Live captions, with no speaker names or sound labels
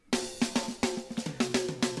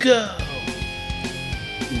Go!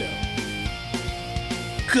 No.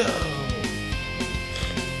 Go!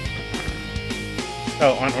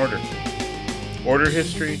 Oh, on order. Order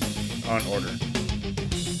history on order.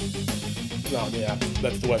 No, yeah,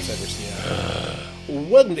 that's the website we're seeing.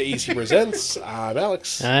 Welcome to AC Presents. I'm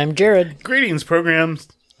Alex. I'm Jared. Greetings, programs.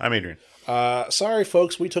 I'm Adrian. Sorry,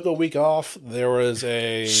 folks, we took a week off. There was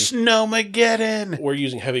a... Snowmageddon! We're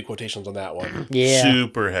using heavy quotations on that one. Yeah.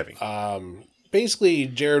 Super heavy. Basically,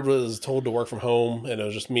 Jared was told to work from home, and it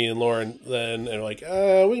was just me and Lauren then, and we're like,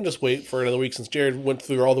 we can just wait for another week since Jared went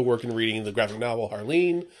through all the work in reading the graphic novel,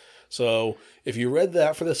 Harleen. So, if you read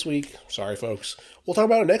that for this week, sorry, folks. We'll talk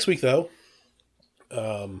about it next week, though.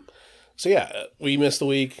 So yeah, we missed the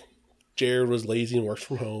week. Jared was lazy and works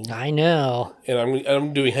from home. I know. And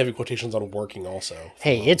I'm doing heavy quotations on working also.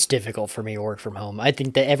 Hey, it's difficult for me to work from home. I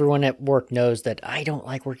think that everyone at work knows that I don't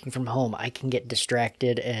like working from home. I can get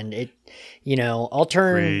distracted and I'll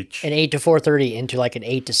turn an 8 to 4:30 into like an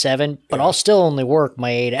 8 to 7, but I'll still only work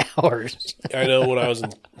my 8 hours. I know when I was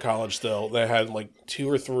in college still, they had like 2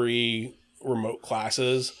 or 3 remote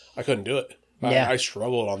classes. I couldn't do it. Yeah. I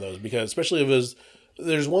struggled on those because especially if it was,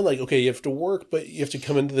 there's one like, okay, you have to work, but you have to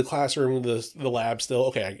come into the classroom, the lab still.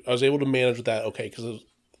 Okay, I was able to manage with that, okay, because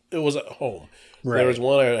it was at home. Right. There was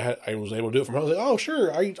one I was able to do it from home. I was like, oh,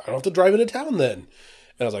 sure, I don't have to drive into town then.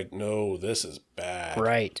 And I was like, no, this is bad.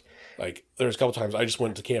 Right. Like, there's a couple times I just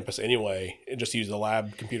went to campus anyway and just used the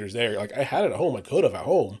lab computers there. Like, I had it at home. I could have at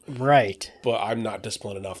home. Right. But I'm not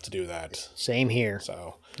disciplined enough to do that. Same here.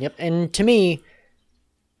 So. Yep. And to me,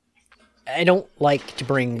 I don't like to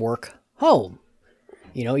bring work home.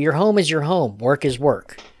 Your home is your home. Work is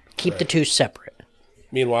work. Keep the two separate.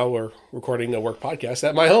 Meanwhile, we're recording a work podcast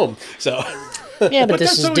at my home. So. Yeah, but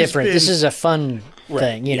this is different. This is a fun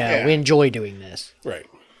thing. Yeah. We enjoy doing this. Right.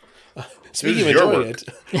 Speaking of enjoying it,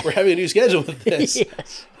 we're having a new schedule with this.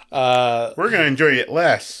 Yes. We're going to enjoy it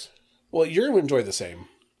less. Well, you're going to enjoy the same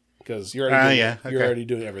because you're already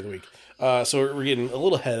doing it every week. So we're getting a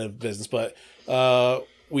little ahead of business, but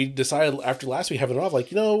we decided after last week having it off,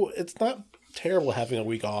 it's not terrible having a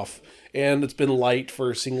week off, and it's been light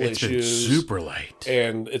for single issues. Been super light,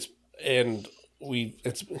 and it's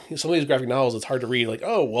some of these graphic novels. It's hard to read. Like,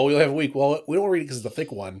 oh, well, we only have a week. Well, we don't read it because it's a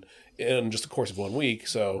thick one in just the course of 1 week.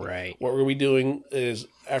 So, What we're doing is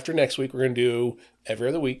after next week, we're going to do every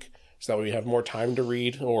other week, so that we have more time to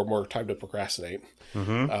read or more time to procrastinate.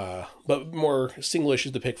 Mm-hmm. But more single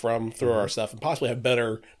issues to pick from, through our stuff, and possibly have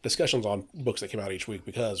better discussions on books that came out each week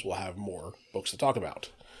because we'll have more books to talk about.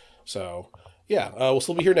 So, yeah, we'll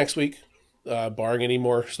still be here next week, barring any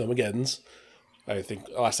more Snowmageddons. I think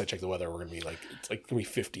last I checked the weather, we're going to be it's going to be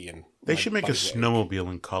 50. And they should make a snowmobile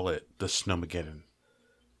and call it the Snowmageddon.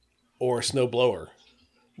 Or Snowblower.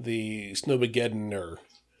 The Snowmageddon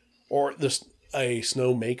or a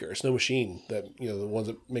snowmaker, a snow machine that, the ones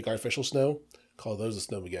that make artificial snow, call those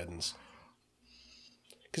the Snowmageddons.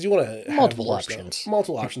 Because you want to have multiple options.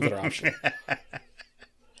 Multiple options that are optional.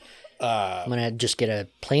 I'm going to just get a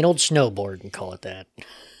plain old snowboard and call it that.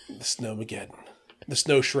 The Snowmageddon. The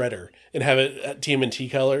Snow Shredder. And have it at TMNT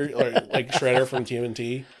color, or like Shredder from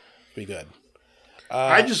TMNT. Be good.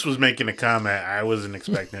 I just was making a comment. I wasn't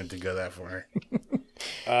expecting it to go that far.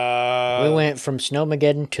 We went from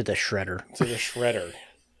Snowmageddon to the Shredder. To the Shredder.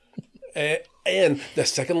 And the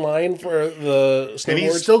second line for the snowboard. And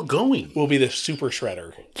he's still going. Will be the Super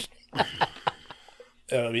Shredder.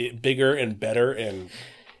 It'll be bigger and better and...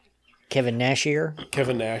 Kevin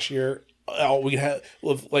Nashier. Oh, we can have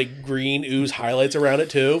with green ooze highlights around it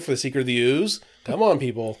too for the Secret of the Ooze. Come on,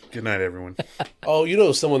 people. Good night, everyone.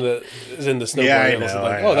 Oh, someone that is in the snowboard. Yeah, I know.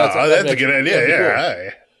 Oh, that's a good idea. Yeah.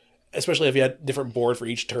 Cool. Especially if you had different board for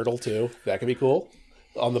each turtle too. That could be cool.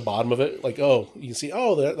 On the bottom of it, you can see.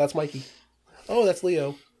 Oh, that's Mikey. Oh, that's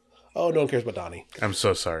Leo. Oh, no one cares about Donnie. I'm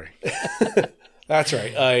so sorry. That's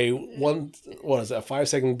right. A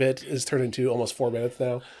 5-second bit is turned into almost 4 minutes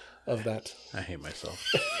now. Of that. I hate myself.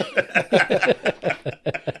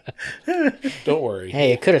 Don't worry.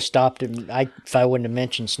 Hey, it could have stopped if I wouldn't have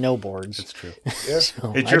mentioned snowboards. It's true. Yeah.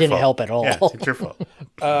 So it's I didn't help at all. Yeah, it's your fault.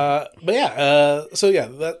 That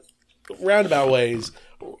roundabout ways,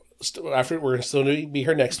 after we're still going to be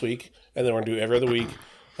here next week, and then we're going to do every other week.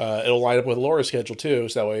 It'll line up with Laura's schedule too,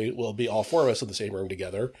 so that way we'll be all 4 of us in the same room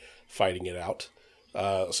together, fighting it out.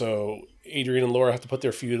 So Adrian and Laura have to put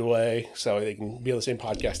their feud away so they can be on the same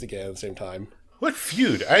podcast again at the same time. What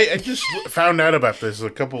feud? I just found out about this a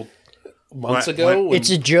couple months ago.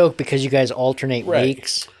 It's a joke because you guys alternate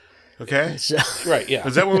weeks. Okay. So. Right, yeah.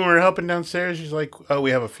 Was that when we were helping downstairs? She's like, oh,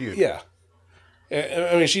 we have a feud. Yeah.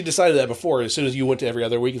 I mean, she decided that before. As soon as you went to every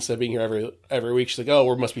other week instead of being here every week, she's like, oh,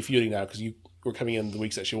 we must be feuding now because were coming in the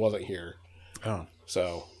weeks that she wasn't here. Oh.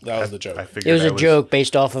 So that was the joke. I figured it was a joke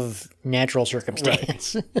based off of natural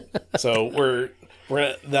circumstance. Right. So we're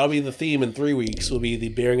gonna, that'll be the theme in 3 weeks. Will be the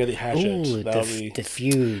bearing of the hatchet. Ooh, That'll be the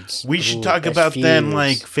feuds. We should talk about then,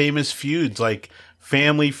 like, famous feuds, like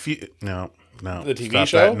Family Feud. No. The TV Stop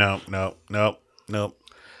show? That. No.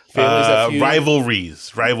 Families that feud.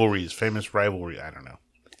 Rivalries. Famous rivalry. I don't know.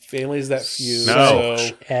 Families that feud. No.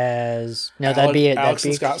 So That'd be it. Alex That'd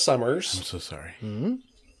and be Scott Summers. I'm so sorry.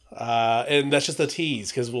 And that's just the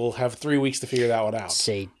tease because we'll have 3 weeks to figure that one out.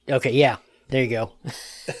 say okay. Yeah, there you go.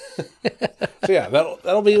 So yeah,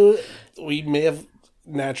 that'll be. We may have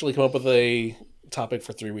naturally come up with a topic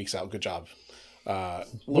for 3 weeks out. Good job,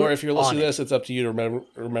 Laura. If you're listening to this, it's up to you to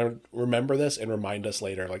remember this and remind us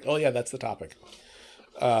later. Like, oh yeah, that's the topic.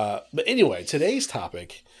 But anyway, today's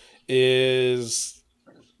topic is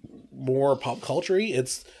more pop culture.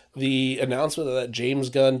 It's the announcement that James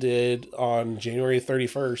Gunn did on January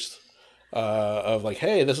 31st of like,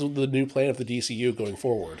 hey, this is the new plan of the DCU going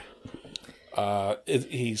forward.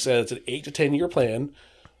 He said it's an 8 to 10 year plan,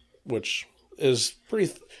 which is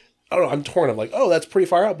pretty. I don't know. I'm torn. I'm like, oh, that's pretty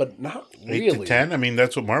far out, but not 8 really. to 10? I mean,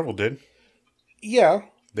 that's what Marvel did. Yeah.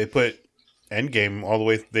 They put Endgame all the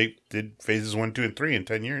way. They did phases 1, 2, and 3 in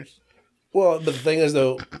 10 years. Well, but the thing is,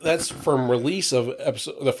 though, that's from release of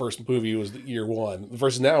the first movie was year 1.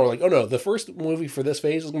 Versus now, we're like, oh no, the first movie for this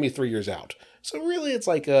phase is going to be 3 years out. So really, it's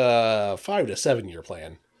like a 5 to 7 year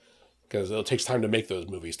plan because it takes time to make those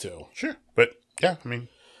movies too. Sure, but yeah, I mean,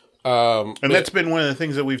 and that's been one of the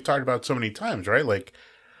things that we've talked about so many times, right? Like,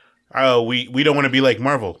 we don't want to be like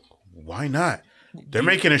Marvel. Why not? They're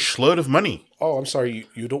making a schload of money. Oh, I'm sorry,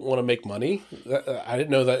 you don't want to make money? I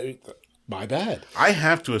didn't know that. My bad. I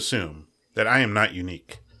have to assume that I am not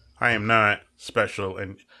unique. I am not special,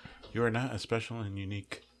 and you are not a special and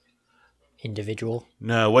unique Individual.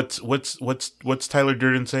 No, what's Tyler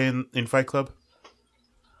Durden saying in Fight Club?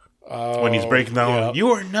 When he's breaking down, yeah. you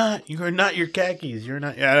are not your khakis. You're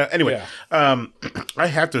not. Yeah. Anyway, Yeah. I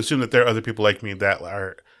have to assume that there are other people like me that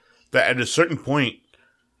at a certain point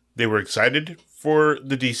they were excited for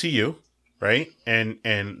the DCU, right? And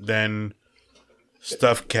then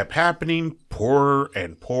stuff kept happening, poorer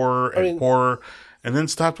and poorer, and then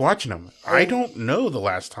stopped watching them. I don't know the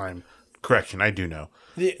last time. Correction, I do know.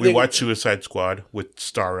 We watched Suicide Squad with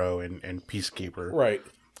Starro and Peacekeeper. Right.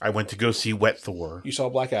 I went to go see Wet Thor. You saw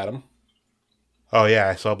Black Adam. Oh, yeah,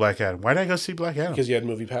 I saw Black Adam. Why did I go see Black Adam? Because you had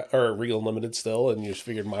or Regal Unlimited still, and you just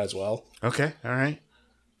figured might as well. Okay, all right.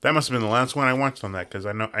 That must have been the last one I watched on that, because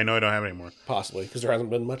I know I don't have any more. Possibly, because there hasn't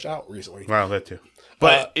been much out recently. Wow, that too.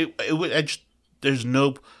 But there's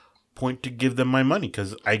no point to give them my money,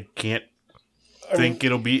 because I can't think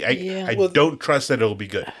it'll be... I don't trust that it'll be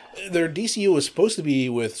good. Their DCU was supposed to be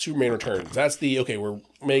with Superman Returns. That's we're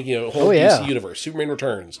making a whole DC universe. Superman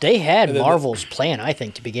Returns. They had Marvel's plan, I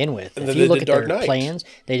think, to begin with. If you look at their plans,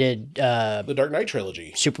 they did... the Dark Knight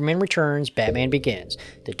trilogy. Superman Returns, Batman Begins.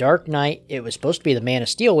 The Dark Knight, it was supposed to be the Man of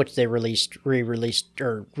Steel, which they re-released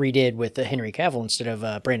or redid with Henry Cavill instead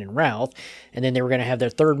of Brandon Routh. And then they were going to have their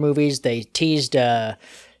third movies. They teased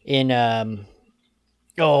in...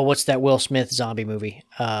 what's that Will Smith zombie movie?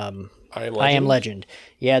 I Am Legend.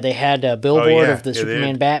 Yeah, they had a billboard of the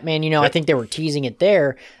Superman Batman. I think they were teasing it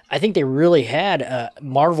there. I think they really had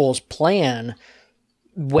Marvel's plan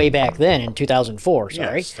way back then in 2004.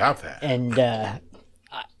 Sorry. Yeah, stop that. And,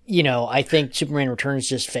 I think Superman Returns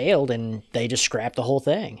just failed and they just scrapped the whole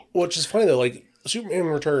thing. Which is funny, though. Like, Superman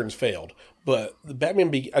Returns failed. But the I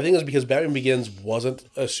think it was because Batman Begins wasn't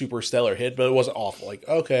a super stellar hit, but it wasn't awful. Like,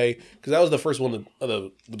 okay, because that was the first one,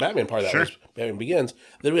 the Batman part of that was Batman Begins.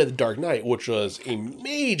 Then we had The Dark Knight, which was a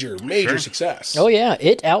major success. Oh, yeah.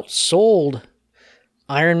 It outsold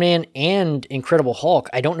Iron Man and Incredible Hulk.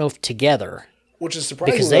 I don't know if together. Which is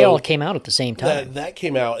surprising, because they all came out at the same time. That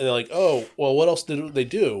came out, and they're like, oh, well, what else did they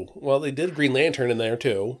do? Well, they did Green Lantern in there,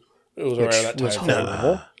 too. It was around that time. Was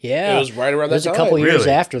horrible. Yeah. It was right around that time. It was a couple years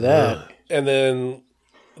after that. And then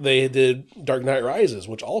they did Dark Knight Rises,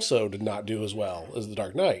 which also did not do as well as The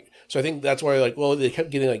Dark Knight. So I think that's why, they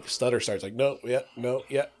kept getting, stutter starts. Like, no.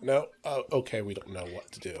 Okay, we don't know what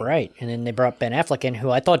to do. Right. And then they brought Ben Affleck in, who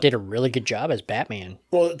I thought did a really good job as Batman.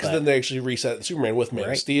 Well, because then they actually reset Superman with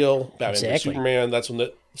Man of Steel, Batman vs Superman. That's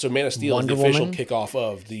when so Man of Steel Wonder is the official Woman. kickoff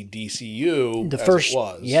of the DCU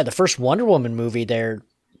The first Wonder Woman movie there.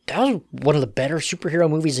 That was one of the better superhero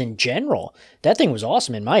movies in general. That thing was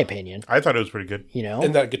awesome, in my opinion. I thought it was pretty good.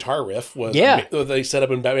 And that guitar riff was... they set up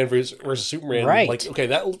in Batman versus Superman. Right. Like, okay,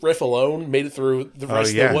 that riff alone made it through the rest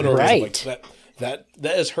of the Wonder Woman. Right. Like, that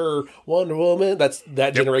is her Wonder Woman. That's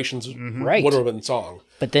that generation's Wonder Woman song.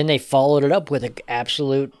 But then they followed it up with an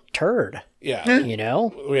absolute turd. Yeah. You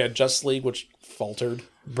know? We had Justice League, which faltered.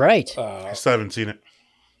 Right. I still haven't seen it.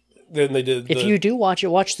 Then they did. If you do watch it,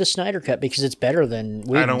 watch the Snyder Cut because it's better than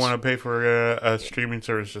Whedon's. I don't want to pay for a streaming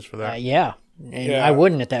service just for that. Yeah. And I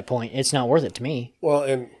wouldn't at that point. It's not worth it to me. Well,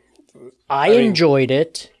 and I mean, enjoyed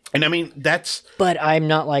it. And I mean, that's... But I'm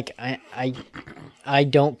not like... I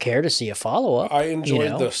don't care to see a follow-up. I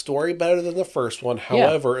enjoyed the story better than the first one.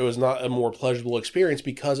 However, it was not a more pleasurable experience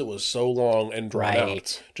because it was so long and drawn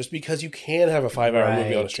out. Just because you can have a 5-hour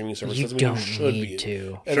movie on a streaming service doesn't mean you should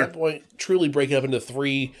be. At that point, truly break it up into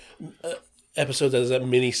 3 episodes as a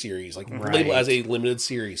mini series, like label as a limited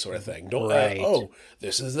series sort of thing. Don't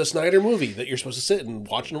this is the Snyder movie that you're supposed to sit and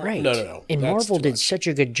watch and no. And Marvel did such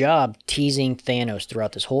a good job teasing Thanos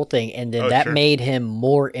throughout this whole thing, and then that made him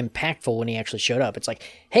more impactful when he actually showed up. It's like,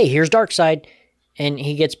 hey, here's Darkseid, and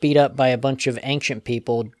he gets beat up by a bunch of ancient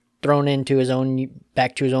people, thrown into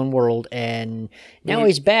back to his own world, and now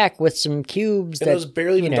he's back with some cubes. It was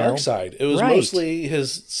barely even Darkseid. It was mostly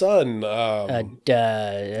his son.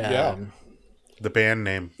 The band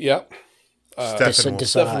name. Yep.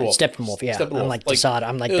 Steppenwolf. Yeah. Steppenwolf. I'm like Desaad.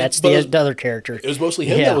 I'm like, that's the other character. It was mostly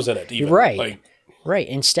him that was in it. Even. Right. Right.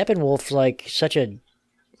 And Steppenwolf, like, such a...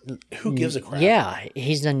 Who gives a crap? Yeah.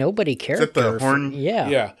 He's a nobody character. Is that the horn? Yeah.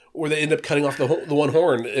 Yeah. Or they end up cutting off the one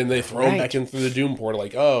horn and they throw him back in through the Doom portal.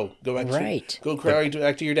 Like, go back go cry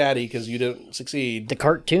back to your daddy because you didn't succeed. The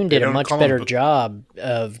cartoon did a much better job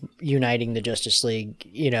of uniting the Justice League,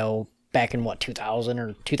 back in 2000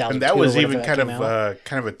 or 2002. And that was even kind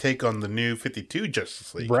of a take on the new 52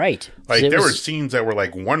 Justice League. Right. Like there were scenes that were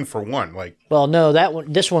like 1 for 1. Like, well, no,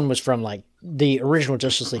 this one was from like the original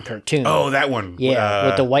Justice League cartoon. Oh, that one. Yeah,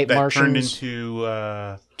 with the White Martians. Turned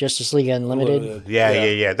into Justice League Unlimited.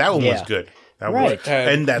 Yeah. That one was good. That was,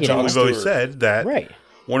 and that's what we've always said, that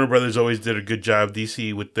Warner Brothers always did a good job,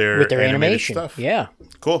 DC, with their animation stuff. Yeah.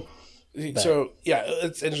 Cool. So,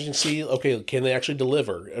 it's interesting to see, okay, can they actually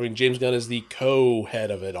deliver? I mean, James Gunn is the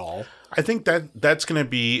co-head of it all. I think that's going to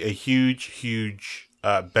be a huge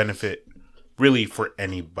benefit, really, for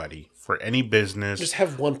anybody, for any business. Just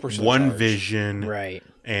have one person, one vision, right,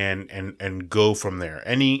 and go from there.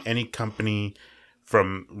 Any company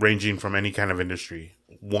ranging from any kind of industry,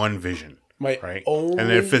 one vision, right?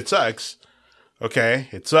 And if it sucks, okay,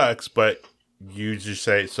 it sucks, but you just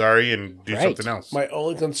say sorry and do something else. My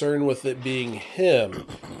only concern with it being him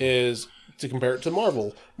is to compare it to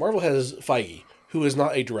Marvel. Marvel has Feige, who is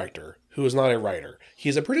not a director, who is not a writer.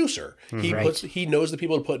 He's a producer. He knows the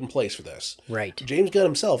people to put in place for this. Right. James Gunn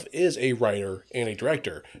himself is a writer and a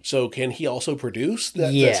director. So can he also produce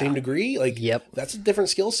that same degree? Like, that's a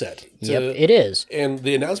different skill set. It is. And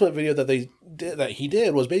the announcement video that he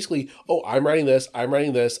did was basically, I'm writing this,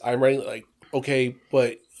 like, okay,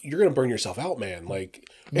 but you're going to burn yourself out, man. Like,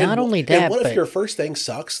 not only that, and what if your first thing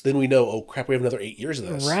sucks? Then we know, oh crap, we have another 8 years of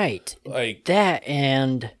this. Right. Like that,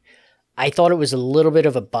 and I thought it was a little bit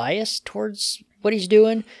of a bias towards what he's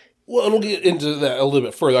doing. Well, and we'll get into that a little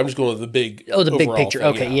bit further. I'm just going with the big, the big picture. Thing,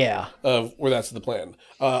 okay, of where that's the plan.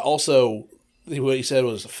 Also, what he said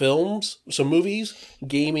was films, some movies,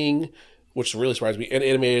 gaming, which really surprised me, and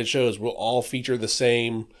animated shows will all feature the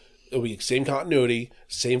same. It'll be same continuity,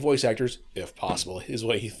 same voice actors, if possible. Is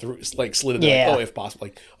what he slid it. Yeah. If possible.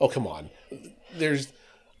 Like, come on.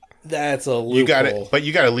 That's a loophole. You got it, but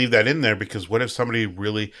you got to leave that in there because what if somebody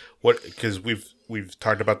because we've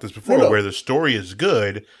talked about this before, where the story is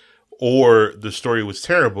good, or the story was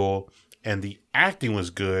terrible, and the acting was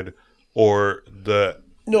good, or the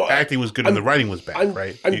acting was good and the writing was bad,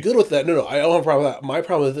 right? I'm good with that. No, I don't have a problem with that. My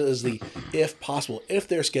problem with it is if possible, if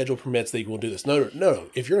their schedule permits, they will do this. No.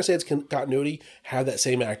 If you're going to say it's continuity, have that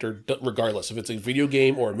same actor, regardless if it's a video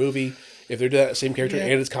game or a movie. If they're that same character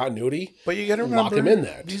and it's continuity, but you got to lock him in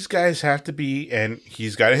that. These guys have to be, and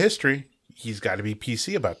he's got a history. He's got to be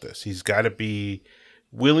PC about this. He's got to be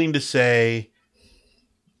willing to say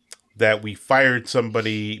that we fired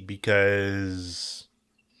somebody because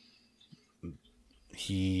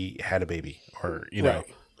he had a baby, or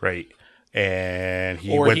right? And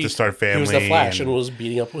he went to start family. He was the Flash and was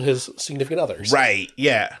beating up his significant others. Right,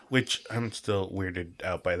 yeah. Which I'm still weirded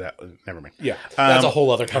out by that. Never mind. Yeah, that's a whole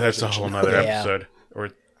other conversation. That's a whole other episode.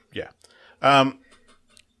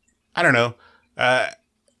 I don't know.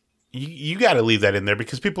 You got to leave that in there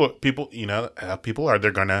because people, people are.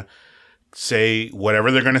 They're gonna say whatever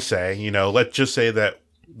they're gonna say. Let's just say that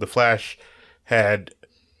the Flash had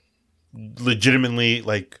legitimately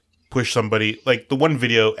push somebody. Like the one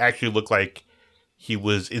video actually looked like he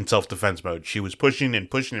was in self-defense mode. She was pushing and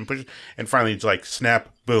pushing and pushing, and finally it's like,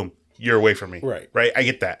 snap, boom, you're away from me. Right. I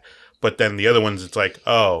get that. But then the other ones, it's like,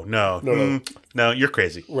 oh, no, you're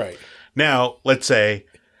crazy. Right. Now, let's say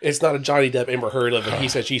It's not a Johnny Depp Amber Heard of a he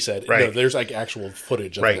said, she said. Right. No, there's like actual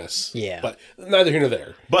footage of this. Yeah. But neither here nor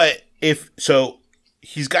there. But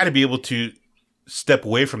he's got to be able to step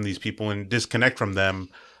away from these people and disconnect from them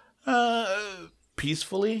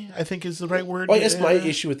peacefully, I think is the right word. Well, I guess my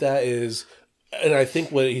issue with that is, and I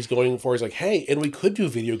think what he's going for is like, hey, and we could do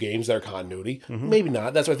video games that are continuity. Mm-hmm. Maybe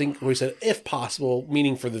not. That's what I think we said, if possible,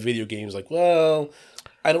 meaning for the video games, like, well,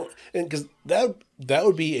 I don't, and because that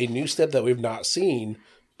would be a new step that we've not seen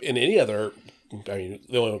in any other, I mean,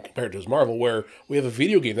 the only one compared to is Marvel, where we have a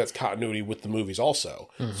video game that's continuity with the movies also.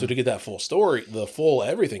 Mm-hmm. So to get that full story, the full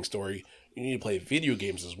everything story, you need to play video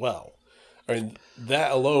games as well. I mean,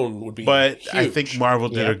 that alone would be huge. I think Marvel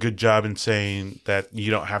did a good job in saying that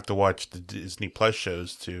you don't have to watch the Disney Plus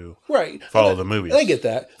shows to follow the movies. And I get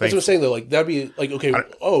that. That's what I'm saying, though. Like, that'd be like, okay,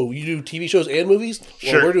 you do TV shows and movies? Well,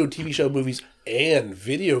 sure. We're doing TV show, movies, and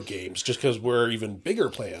video games just because we're even bigger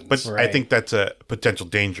plans. But I think that's a potential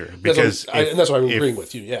danger. Because and that's why I'm agreeing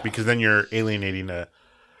with you, yeah. Because then you're alienating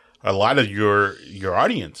a lot of your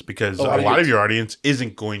audience, because a lot of your audience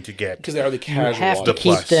isn't going to get, because they are the casual. You have to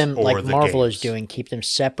keep them like Marvel is doing, keep them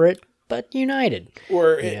separate but united.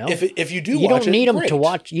 Or if you do, you don't need them to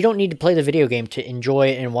watch. You don't need to play the video game to enjoy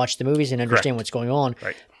and watch the movies and understand what's going on.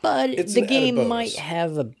 Right. But the game might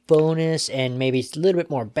have a bonus and maybe a little bit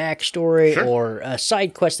more backstory or a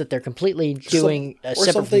side quest that they're completely doing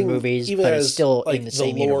separate from the movies, but it's still in the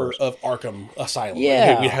same universe. The lore of Arkham Asylum. Yeah.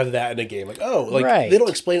 Like, hey, we have that in a game. Like, they don't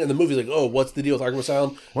explain it in the movies. Like, what's the deal with Arkham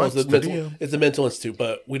Asylum? What's the deal? It's the mental institute,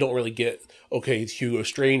 but we don't really get, it's Hugo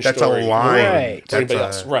Strange That's story. a line. Right. Or anybody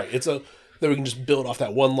else. Right. Then we can just build off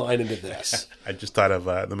that one line into this. I just thought of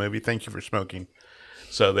the movie Thank You for Smoking.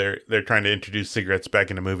 So they're trying to introduce cigarettes back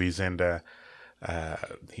into movies, and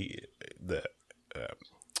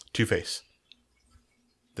Two-Face,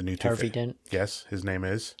 the new Two-Face. Harvey Dent. Yes, his name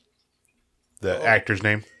is the actor's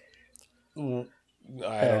name. I don't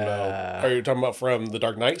know. Are you talking about from the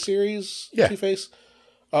Dark Knight series? Yeah. Two-Face.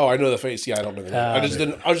 Oh, I know the face. Yeah, I don't know the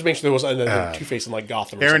name. I just making sure there was another Two-Face in like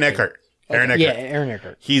Gotham. Aaron Eckhart. Aaron Eckhart. Yeah, Aaron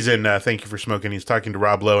Eckhart. He's in Thank You for Smoking. He's talking to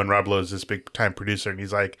Rob Lowe, and Rob Lowe is this big time producer, and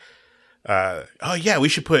he's like, oh yeah, we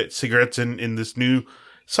should put cigarettes in this new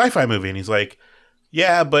sci-fi movie. And he's like,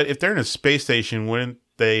 yeah, but if they're in a space station, wouldn't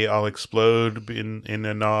they all explode in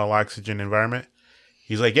an all oxygen environment?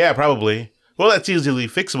 He's like, yeah, probably. Well, that's easily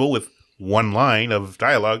fixable with one line of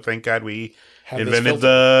dialogue. Thank God we invented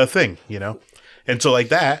the thing, And so like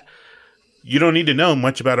that, you don't need to know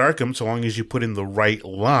much about Arkham so long as you put in the right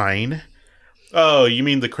line. Oh, you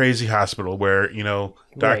mean the crazy hospital where,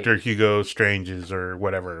 Dr. Hugo Strange is or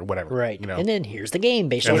whatever. Right. And then here's the game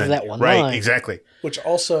based off of that one line. Right, exactly. Which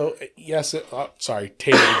also, yes, sorry,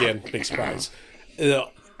 Taylor again, big surprise. An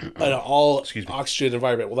all oxygen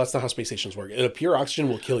environment. Well, that's not how space stations work. A pure oxygen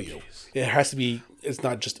will kill you. It has to be, it's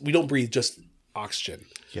not just, we don't breathe just oxygen.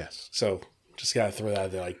 Yes. So just got to throw that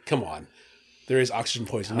out there. Like, come on. There is oxygen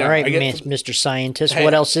poisoning. All right, Mr. Scientist,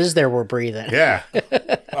 what else is there we're breathing? Yeah.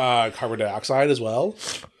 Carbon dioxide as well.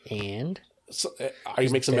 And? So, I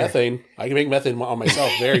can make some methane. I can make methane on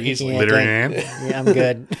myself very easily. Yeah, I'm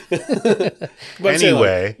good. But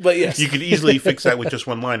yes. You could easily fix that with just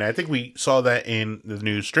one line. I think we saw that in the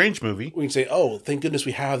new Strange movie. We can say, oh, thank goodness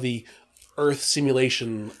we have the Earth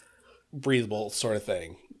simulation breathable sort of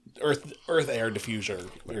thing. Earth air diffuser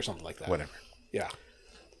or something like that. Whatever. Yeah.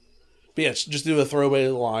 But yes, just do a throwaway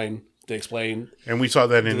line to explain. And we saw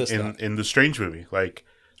that in the Strange movie. Like,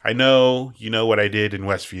 I know you know what I did in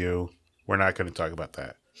Westview. We're not going to talk about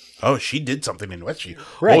that. Oh, she did something in Westview.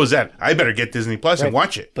 Right. What was that? I better get Disney Plus and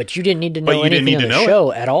watch it. But you didn't need to know anything on the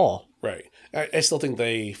show at all. Right. I still think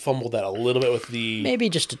they fumbled that a little bit with the... Maybe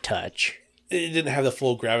just a touch. It didn't have the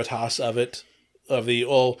full gravitas of it.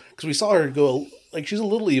 Because we saw her go... Like, she's a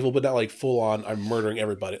little evil, but not like full on, I'm murdering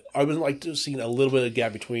everybody. I would like to have seen a little bit of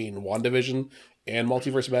gap between WandaVision and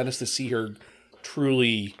Multiverse of Madness to see her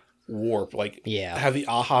truly warp. Like, have the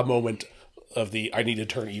aha moment of I need to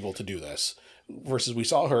turn evil to do this. Versus we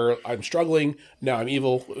saw her, I'm struggling, now I'm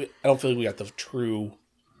evil. I don't feel like we got the true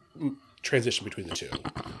transition between the two.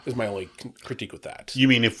 Is my only critique with that. You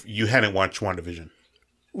mean if you hadn't watched WandaVision?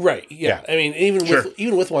 Right, yeah. I mean,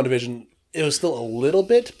 even with WandaVision, it was still a little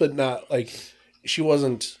bit, but not like... She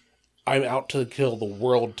wasn't, I'm out to kill the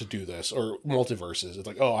world to do this, or multiverses. It's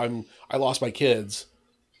like, I lost my kids,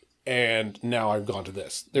 and now I've gone to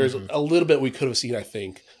this. There's a little bit we could have seen, I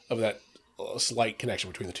think, of that slight connection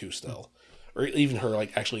between the two still. Or even her,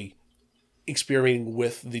 like, actually experimenting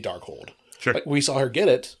with the Darkhold. Sure. Like, we saw her get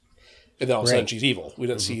it, and then all of a sudden she's evil. We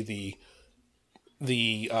didn't see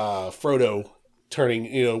the Frodo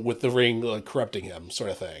turning, with the ring, like, corrupting him, sort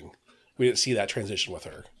of thing. We didn't see that transition with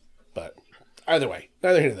her. But... either way,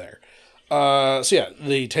 neither here nor there. So yeah,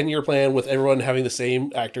 the 10-year plan with everyone having the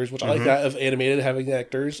same actors, which I like that, of animated having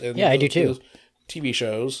actors. And I do too. TV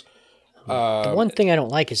shows. The one thing I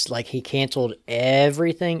don't like is like he canceled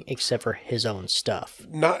everything except for his own stuff.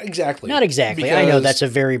 Not exactly. I know that's a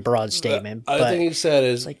very broad statement. The other thing he said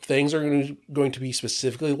is like, things are going to be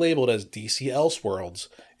specifically labeled as DC Elseworlds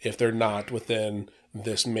if they're not within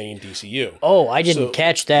this main DCU. Oh, I didn't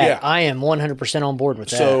catch that. Yeah. I am 100% on board with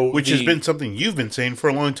that. Which has been something you've been saying for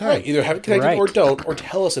a long time. Right, either have it connected or don't, or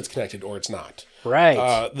tell us it's connected or it's not.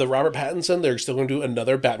 Right. The Robert Pattinson, they're still going to do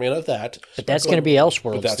another Batman of that. But that's going to be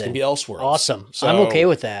Elseworlds. But that's going to be Elseworlds. Awesome. So, I'm okay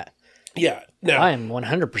with that. Yeah. Now, I am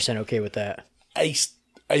 100% okay with that.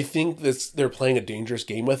 I think they're playing a dangerous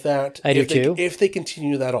game with that. I do too. If they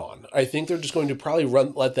continue that on, I think they're just going to probably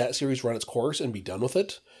let that series run its course and be done with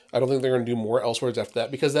it. I don't think they're going to do more Elseworlds after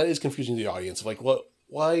that, because that is confusing the audience. Like,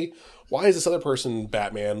 why is this other person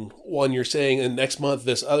Batman when you're saying in next month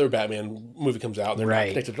this other Batman movie comes out and they're not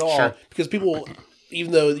connected at all? Sure. Because people,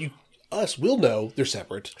 even though us will know they're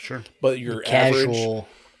separate. Sure. But your average,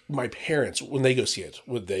 my parents, when they go see it,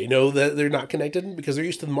 would they know that they're not connected? Because they're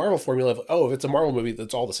used to the Marvel formula of, if it's a Marvel movie,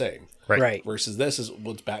 that's all the same. Right. Versus this is,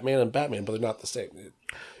 it's Batman and Batman, but they're not the same.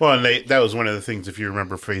 Well, and that was one of the things, if you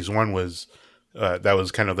remember, Phase 1 was, that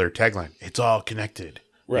was kind of their tagline. It's all connected.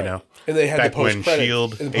 Right. You know? And they had back the post-credits,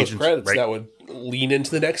 Shield that would lean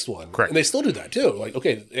into the next one. Correct. And they still do that too. Like,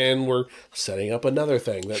 okay, and we're setting up another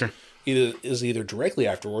thing that either directly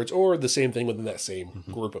afterwards or the same thing within that same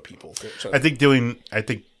group of people. So, I think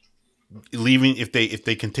leaving, if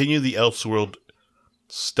they continue the Elseworld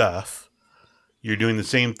stuff, you're doing the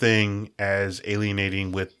same thing as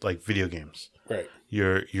alienating with like video games. Right.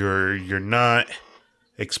 You're not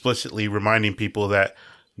explicitly reminding people that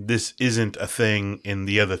this isn't a thing in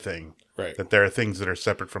the other thing. Right. That there are things that are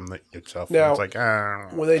separate from itself. Now, it's like,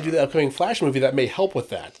 when they do the upcoming Flash movie, that may help with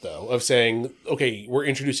that, though, of saying, okay, we're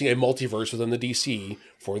introducing a multiverse within the DC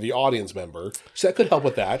for the audience member. So that could help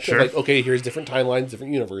with that. Sure. Like, okay, here's different timelines,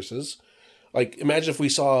 different universes. Like, imagine if we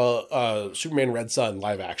saw Superman Red Sun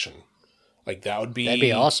live action. Like, that'd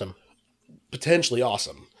be awesome. Potentially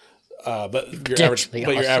awesome. But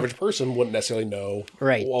your average person wouldn't necessarily know.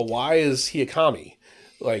 Right. Well, why is he a commie?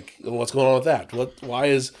 Like, what's going on with that? Why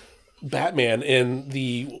is Batman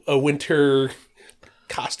in a winter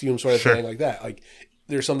costume sort of thing like that? Like,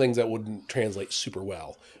 there's some things that wouldn't translate super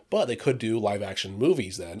well, but they could do live action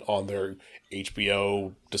movies then on their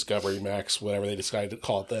HBO, Discovery Max, whatever they decide to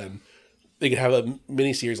call it then. They could have a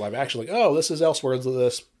miniseries live action, like, this is Elseworlds of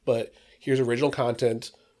this, but here's original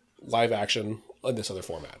content, live action in this other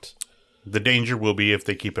format. The danger will be if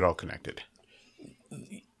they keep it all connected.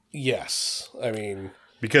 Yes. I mean,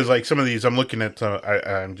 because like some of these, I'm looking at,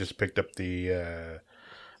 I just picked up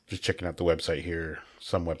just checking out the website here.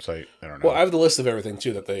 Some website, I don't know. Well, I have the list of everything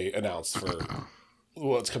too that they announced for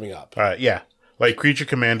what's coming up. Yeah. Like Creature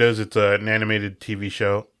Commandos, it's an animated TV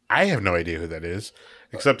show. I have no idea who that is,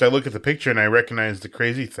 except I look at the picture and I recognize the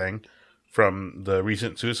crazy thing from the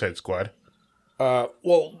recent Suicide Squad.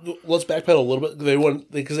 Well, let's backpedal a little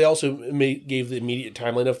bit. Because they also gave the immediate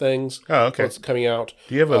timeline of things. Oh, okay. What's coming out?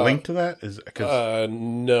 Do you have a link to that?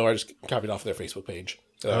 No, I just copied off their Facebook page.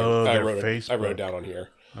 I wrote it down on here.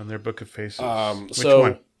 On their Book of Faces. Which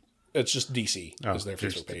one? It's just DC. Is their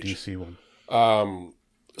Facebook page. The DC one.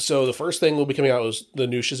 So the first thing will be coming out was the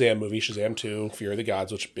new Shazam movie, Shazam 2, Fear of the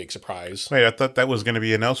Gods, which is a big surprise. Wait, I thought that was going to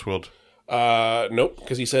be an Elseworld. Nope,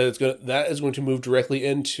 because he said that is going to move directly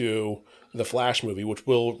into the Flash movie, which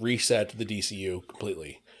will reset the DCU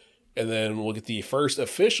completely. And then we'll get the first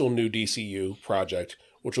official new DCU project,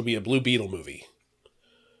 which will be a Blue Beetle movie.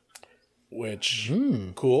 Which,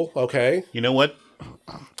 cool, okay. You know what?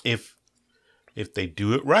 If they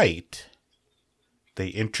do it right, they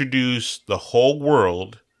introduce the whole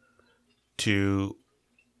world to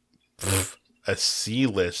a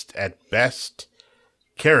C-list at best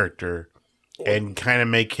character and kind of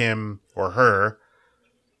make him or her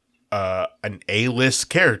an A-list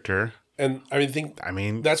character. And I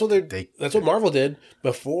mean that's what that's what Marvel did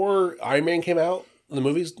before Iron Man came out. In the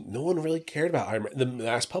movies, no one really cared about Iron Man. The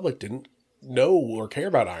mass public didn't know or care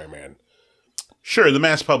about Iron Man. Sure, the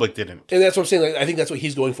mass public didn't. And that's what I'm saying. Like, I think that's what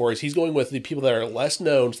he's going for. Is he's going with the people that are less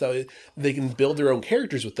known, so that they can build their own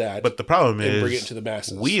characters with that. But the problem is, bring it to the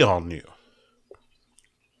masses. We all knew.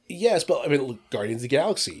 Yes, but I mean, Guardians of the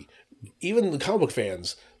Galaxy, even the comic book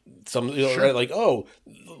fans, some Sure. right, like,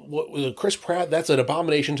 Chris Pratt, that's an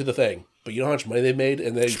abomination to the thing. but you know how much money they made,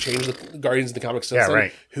 and they changed the Guardians of the comics since then?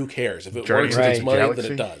 right. Who cares? If it Guardians works and makes of money, Galaxy?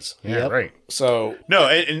 then it does. Yeah, right. So, No,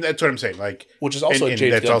 and that's what I'm saying. Like, which is also and a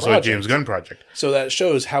James that's Gunn also project. a James Gunn project. So that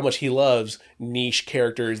shows how much he loves niche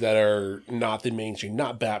characters that are not the mainstream,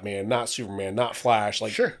 not Batman, not Superman, not Flash,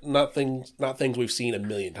 like Sure. not things we've seen a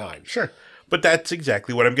million times. Sure, but that's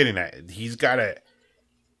exactly what I'm getting at. He's got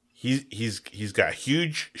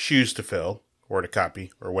huge shoes to fill or to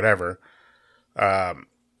copy or whatever, and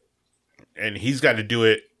he's got to do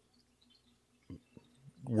it.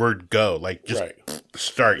 Word go, like just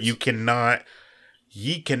start. He cannot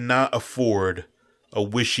afford a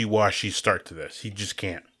wishy-washy start to this. He just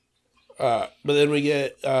can't. But then we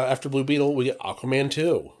get after Blue Beetle, we get Aquaman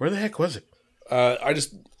 2. Where the heck was it?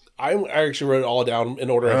 I actually wrote it all down in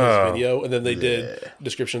order of his video, and then they did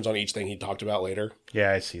descriptions on each thing he talked about later.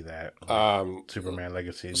 Yeah, I see that. Superman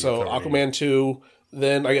Legacy. So Aquaman 2,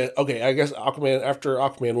 then I guess Aquaman, after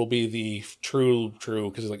Aquaman will be the true,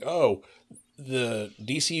 because it's like, oh, the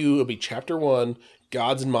DCU will be Chapter 1,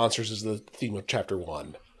 Gods and Monsters is the theme of Chapter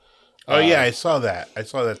 1. Oh, yeah, I saw that. I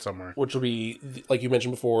saw that somewhere. Which will be, like you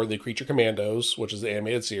mentioned before, the Creature Commandos, which is the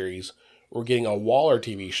animated series. We're getting a Waller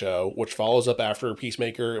TV show, which follows up after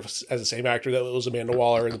Peacemaker as the same actor that was Amanda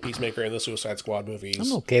Waller in the Peacemaker and the Suicide Squad movies.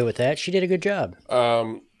 I'm okay with that. She did a good job.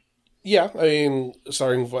 Yeah, I mean,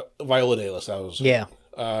 starring Viola Davis. That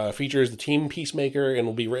was features the team Peacemaker and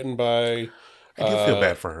will be written by I do feel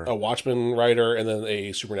bad for her. A Watchmen writer and then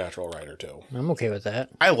a Supernatural writer too. I'm okay with that.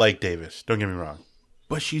 I like Davis. Don't get me wrong,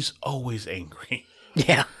 but she's always angry.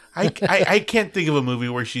 Yeah, I can't think of a movie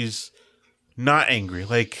where she's not angry.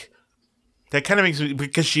 Like that kind of makes me,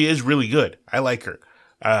 because she is really good. I like her,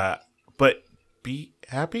 but be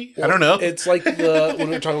happy. I don't know. It's like when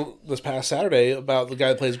we were talking this past Saturday about the guy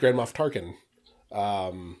that plays Grand Moff Tarkin.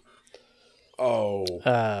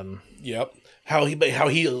 Yep. How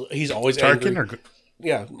he's always Tarkin angry.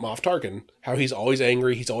 Moff Tarkin. How he's always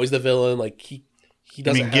angry. He's always the villain. Like he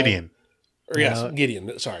doesn't. You mean Gideon?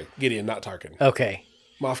 Gideon. Sorry, Gideon, not Tarkin. okay.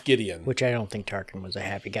 Moff Gideon. Which I don't think Tarkin was a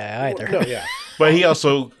happy guy either. No, yeah. But he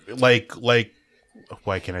also like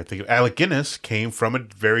why can't I think of Alec Guinness came from a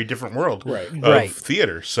very different world of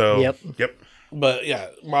theater. So yep. But yeah,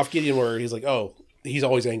 Moff Gideon, where he's like, oh, he's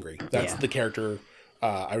always angry. That's the character.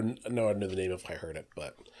 I know the name if I heard it,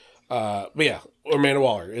 but yeah, or Amanda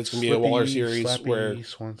Waller. It's gonna be a Waller series where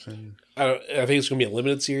Swanson. I think it's gonna be a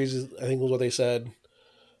limited series. I think was what they said.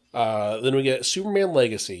 Then we get Superman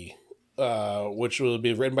Legacy, which will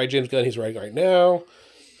be written by James Gunn. He's writing right now.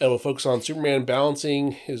 It will focus on Superman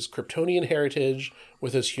balancing his Kryptonian heritage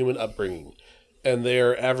with his human upbringing. And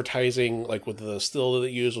they're advertising, like with the still that they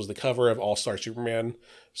used was the cover of All-Star Superman.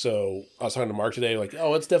 So I was talking to Mark today, like,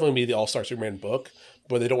 oh, it's definitely be the All-Star Superman book,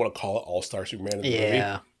 but they don't want to call it All-Star Superman in the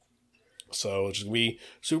movie. So it's going to be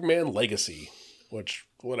Superman Legacy, which,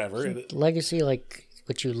 whatever. Legacy, like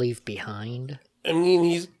what you leave behind? I mean,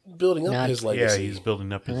 he's building up his legacy. Yeah, he's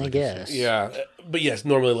building up his legacy. Guess. Yeah, but yes,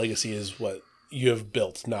 normally legacy is what you have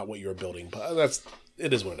built, not what you're building. But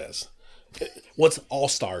it is what it is. What's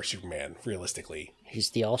All-Star Superman, realistically?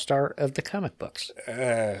 He's the all-star of the comic books.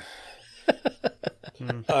 Yeah.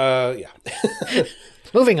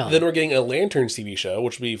 Moving on. Then we're getting a Lanterns TV show,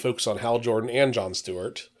 which will be focused on Hal Jordan and Jon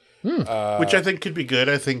Stewart. Which I think could be good.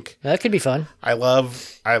 I think that could be fun. I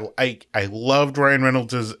loved Ryan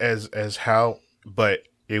Reynolds as Hal, but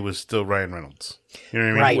it was still Ryan Reynolds. You know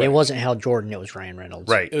what I mean? Right. It wasn't Hal Jordan, it was Ryan Reynolds.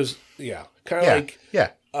 Right. It was kind of like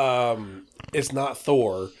it's not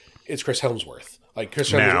Thor, it's Chris Hemsworth. Like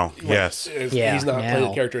Chris Hemsworth. Yes. He's not playing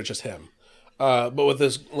the character, it's just him. But with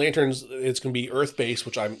this Lanterns, it's going to be Earth-based,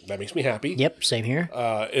 which that makes me happy. Yep, same here.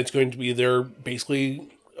 It's going to be their basically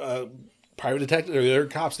private detectives, or they're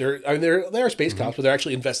cops. They are space cops, but they're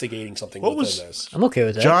actually investigating something within this. I'm okay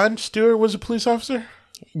with that. Jon Stewart was a police officer?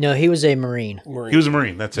 No, he was a Marine. He was a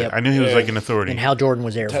Marine, that's it. I knew he was like an authority. And Hal Jordan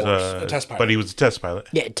was Air Force. A test pilot. But he was a test pilot.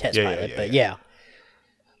 Yeah, test pilot, but yeah.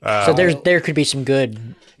 So there could be some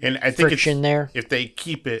good and I think friction there. If they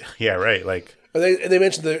keep it, like... And they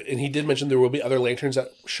mentioned that, and he did mention there will be other Lanterns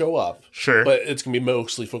that show up. Sure. But it's going to be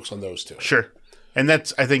mostly focused on those two. Sure. And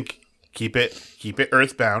that's, I think, keep it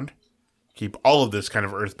earthbound. Keep all of this kind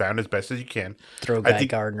of earthbound as best as you can. Throw Guy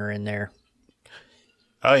Gardner in there.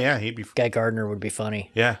 Oh, yeah, he'd be... Guy Gardner would be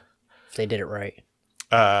funny. Yeah. If they did it right.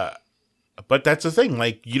 But that's the thing.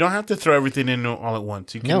 Like, you don't have to throw everything in all at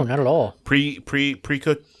once. You can No, not at all.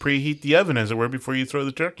 Preheat the oven, as it were, before you throw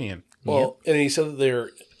the turkey in. Well, and he said that they're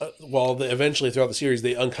eventually throughout the series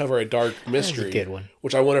they uncover a dark mystery, That's a good one.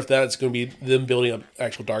 which I wonder if that's going to be them building up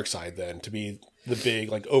actual dark side then to be the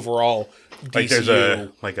big like overall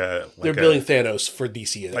DCU. Like there's they're building Thanos for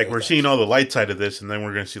DC. Like we're seeing all the light side of this, and then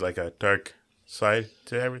we're going to see like a dark side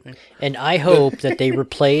to everything. And I hope that they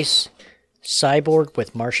replace Cyborg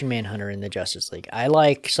with Martian Manhunter in the Justice League. I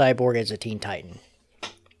like Cyborg as a Teen Titan.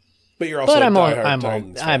 But you're also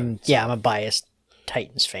I'm a biased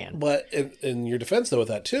Titans fan. But in your defense, though, with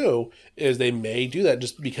that too, is they may do that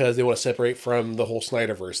just because they want to separate from the whole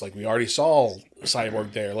Snyderverse. Like we already saw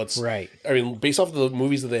Cyborg there. I mean, based off of the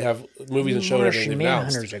movies that they have, movies and shows, Martian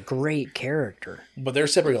Manhunter's a great character. But they're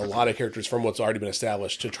separating a lot of characters from what's already been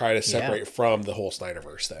established to try to separate from the whole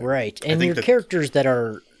Snyderverse thing. Right, and your characters that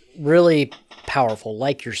are really powerful,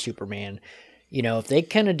 like your Superman, if they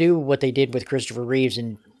kind of do what they did with Christopher Reeves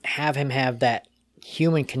and have him have that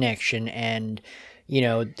human connection and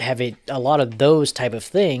have a lot of those type of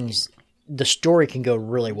things, the story can go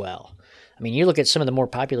really well. I mean, you look at some of the more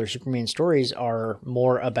popular Superman stories are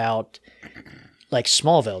more about like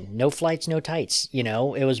Smallville, no flights, no tights.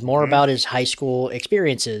 It was more about his high school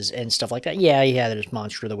experiences and stuff like that. Yeah, he had his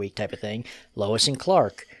Monster of the Week type of thing. Lois and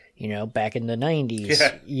Clark, back in the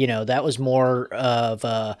 90s, that was more of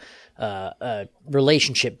a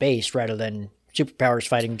relationship based rather than superpowers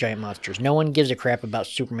fighting giant monsters. No one gives a crap about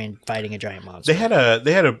Superman fighting a giant monster.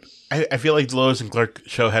 I feel like the Lois and Clark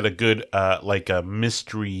show had a good like a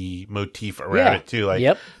mystery motif around it too.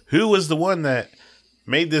 Like who was the one that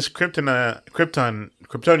made this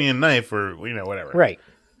Kryptonian knife or whatever. Right.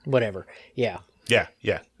 Whatever. Yeah.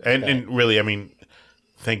 Yeah. And really, I mean,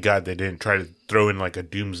 thank God they didn't try to throw in like a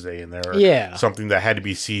Doomsday in there or something that had to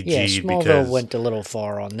be CG. Yeah, Smallville went a little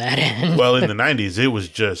far on that end. Well, in the 90s, it was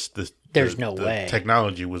just there's no way.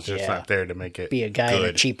 Technology was just not there to make it be a guy in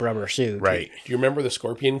a cheap rubber suit. Right. Do you remember the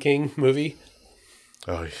Scorpion King movie?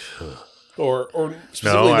 Oh, or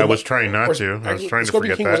no, I was trying not to. I was trying to forget that.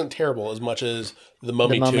 Scorpion King wasn't terrible as much as The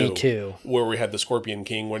Mummy 2, where we had the Scorpion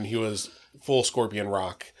King when he was full Scorpion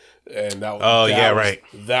Rock. And that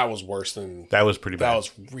that was worse than that was pretty bad. That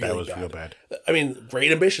was really real bad. I mean,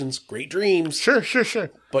 great ambitions, great dreams. Sure.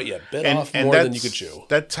 But yeah, bit off more than you could chew.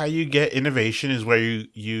 That's how you get innovation, is where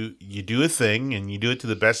you do a thing and you do it to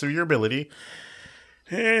the best of your ability.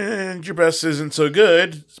 And your best isn't so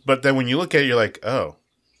good, but then when you look at it, you're like, oh,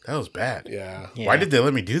 that was bad. Yeah. Why did they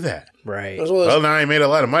let me do that? Right. Well, now I made a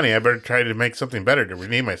lot of money. I better try to make something better to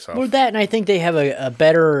redeem myself. Well, that, and I think they have a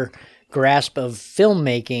better grasp of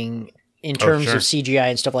filmmaking in terms of CGI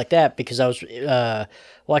and stuff like that, because I was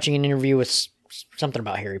watching an interview with something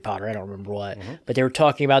about Harry Potter. I don't remember what, but they were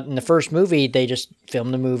talking about in the first movie, they just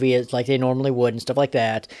filmed the movie as like they normally would and stuff like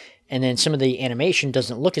that. And then some of the animation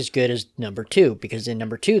doesn't look as good as number 2, because in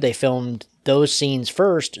number 2, they filmed those scenes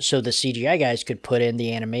first so the CGI guys could put in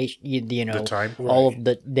the animation, the time. All of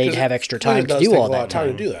the, they'd have extra time to do all that time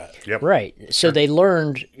to do that. Yep. Right. So they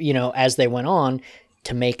learned, as they went on,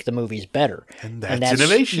 to make the movies better. And that's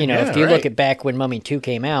innovation. If you look at back when Mummy 2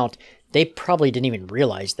 came out, they probably didn't even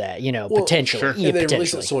realize that, potentially. Sure. And they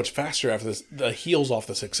released it so much faster after this, the heels off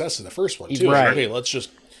the success of the first one, too. Right. Okay,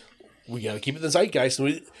 we got to keep it in the zeitgeist.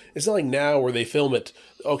 And it's not like now where they film it,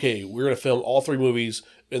 okay, we're going to film all 3 movies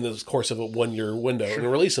in the course of a 1-year window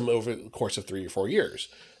and release them over the course of 3 or 4 years.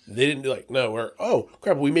 They didn't be like, no, oh,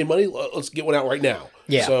 crap, we made money, let's get one out right now.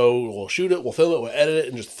 Yeah. So we'll shoot it, we'll film it, we'll edit it,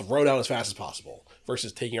 and just throw it out as fast as possible,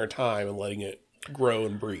 versus taking our time and letting it grow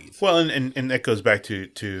and breathe. Well, and that goes back to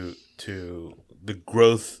the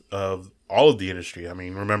growth of all of the industry. I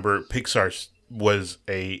mean, remember, Pixar was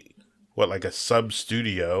a sub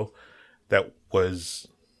studio that was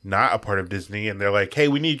not a part of Disney, and they're like, hey,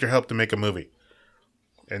 we need your help to make a movie.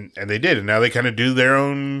 And they did, and now they kind of do their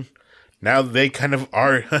own. Now they kind of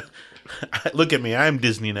are. Look at me, I'm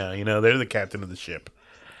Disney now. They're the captain of the ship.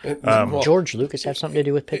 George Lucas have something to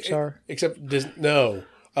do with Pixar? Except no.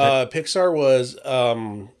 Pixar was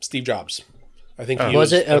Steve Jobs. I think he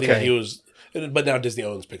was it? Okay. I think he was, but now Disney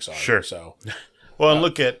owns Pixar. Sure. So, well, and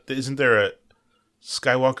look at, isn't there a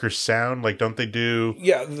Skywalker Sound? Like, don't they do?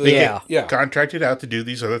 Yeah, they get contracted out to do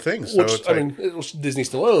these other things. Which, so it's Disney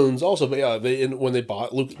still owns also, but yeah, when they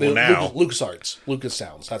bought LucasArts, Lucas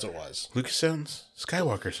Sounds, that's what it was. Lucas Sounds,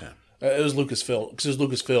 Skywalker Sound. It was Lucasfilm, because it was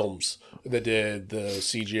Lucasfilms that did the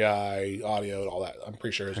CGI, audio, and all that. I'm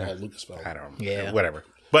pretty sure it was all Lucasfilm. I don't know. Yeah. Whatever.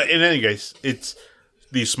 But in any case, it's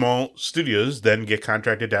these small studios then get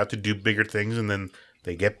contracted out to do bigger things, and then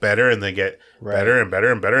they get better, and they get better and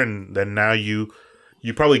better and better, and then now you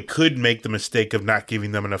probably could make the mistake of not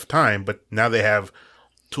giving them enough time, but now they have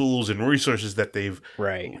tools and resources that they've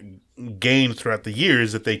gained throughout the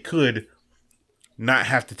years that they could not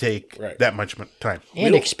have have to take that much time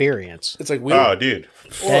and experience. It's like dude,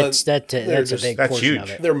 that's a big portion huge. of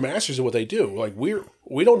it. They're masters of what they do. Like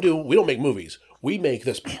we don't make movies. we make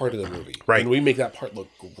this part of the movie. Right. And we make that part look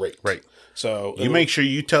great. Right. So you make sure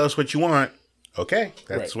you tell us what you want. Okay.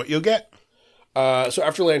 That's what you'll get. So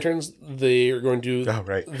after Lanterns, they're going to do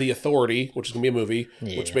right. The Authority, which is going to be a movie,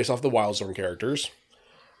 which is based off the Wildstorm characters.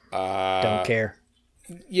 Don't care.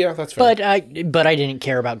 Yeah, that's fair. But I didn't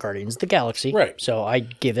care about Guardians of the Galaxy. Right. So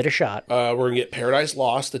I'd give it a shot. We're going to get Paradise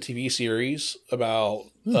Lost, the TV series about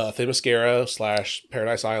Themyscira /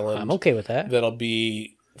 Paradise Island. I'm okay with that. That'll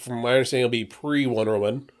be, from my understanding, it'll be pre-Wonder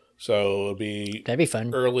Woman. So it'll be... That'd be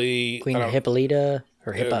fun. Early... Queen Hippolyta,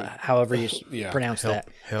 or however you pronounce that.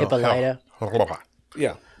 Hippolyta.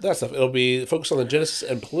 Yeah, that stuff. It'll be focused on the genesis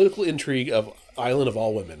and political intrigue of Island of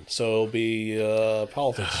All Women. So it'll be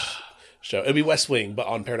politics show. It'll be West Wing, but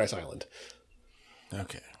on Paradise Island.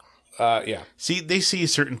 Okay. Yeah. See, they see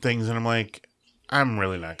certain things, and I'm like, I'm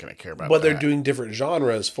really not going to care about But that. they're doing different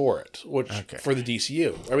genres for it, which for the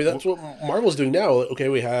DCU. I mean, that's what Marvel's doing now. Okay,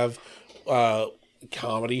 we have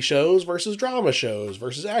comedy shows versus drama shows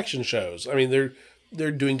versus action shows. I mean,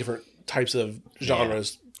 they're doing different types of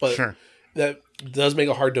genres, but that does make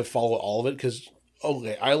it hard to follow all of it because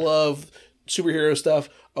I love superhero stuff.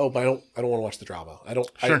 Oh, but I don't want to watch the drama.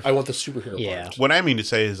 I want the superhero part. What I mean to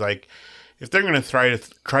say is, like, if they're going to try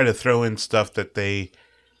to throw in stuff that they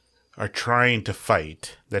are trying to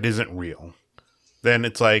fight that isn't real, then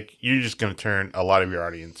it's like you're just going to turn a lot of your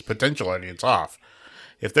potential audience off.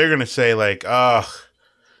 If they're going to say, like,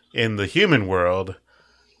 in the human world,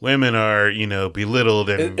 women are, belittled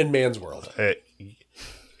in man's world.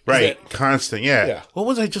 Right. Constant. Yeah. What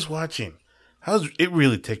was I just watching? It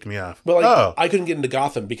really ticked me off. But I couldn't get into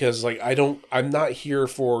Gotham because I'm not here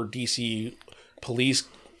for DC police.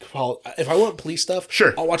 If I want police stuff,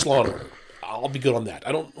 I'll watch Law and Order. I'll be good on that.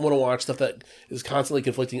 I don't want to watch stuff that is constantly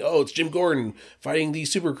conflicting. Oh, it's Jim Gordon fighting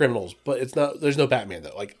these super criminals, but it's not. There's no Batman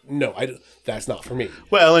though. Like, no, that's not for me.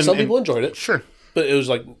 Well, some people enjoyed it. Sure. But it was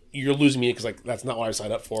like, you're losing me because that's not what I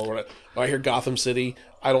signed up for. When I hear Gotham City,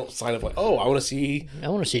 I don't sign up like, I want to see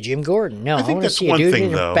Jim Gordon. No, I want to see a dude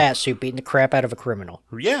in a bat suit beating the crap out of a criminal.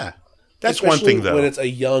 Yeah. That's one thing, though. When it's a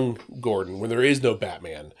young Gordon, when there is no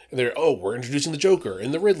Batman, and we're introducing the Joker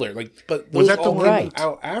and the Riddler. But those all came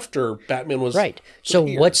out after Batman was right. So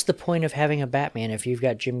what's the point of having a Batman if you've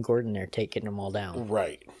got Jim Gordon there taking them all down?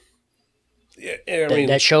 Right. Yeah, I mean,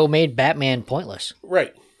 that show made Batman pointless.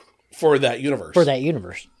 Right. For that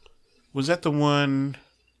universe. Was that the one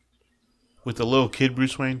with the little kid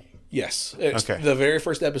Bruce Wayne? Yes. Okay. The very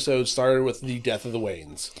first episode started with the death of the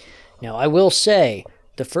Waynes. Now, I will say,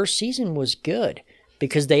 the first season was good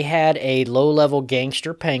because they had a low-level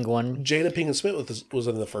gangster penguin. Jada Pinkett Smith was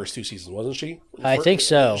in the first 2 seasons, wasn't she? I think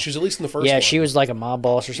so. She was at least in the first one. Yeah, she was like a mob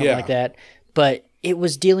boss or something like that. But it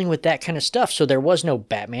was dealing with that kind of stuff. So there was no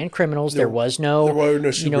Batman criminals. There were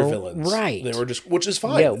no super villains. Right. They were just, which is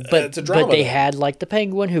fine. Yeah, it's a drama. But they had like the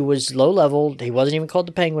Penguin, who was low level. He wasn't even called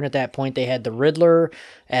the Penguin at that point. They had the Riddler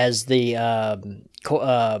as the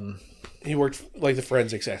he worked like the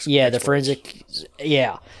forensics expert. Yeah, the forensic.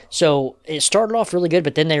 Yeah. So it started off really good,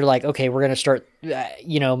 but then they're like, okay, we're going to start,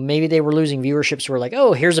 maybe they were losing viewership. So we're like,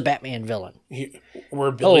 oh, here's a Batman villain.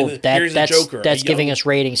 We're building here's a Joker. That's giving us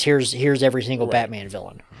ratings. Here's every single Batman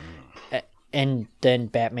villain. And then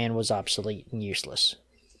Batman was obsolete and useless.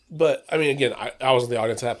 But, I mean, again, I was in the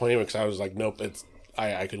audience at that point anyway because I was like, nope,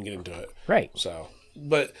 I couldn't get into it. Right. So,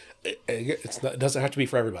 but it doesn't have to be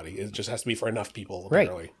for everybody. It just has to be for enough people,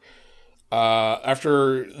 apparently. Right.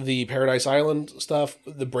 After the Paradise Island stuff,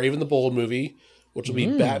 the Brave and the Bold movie, which will be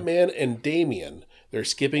Batman and Damian. They're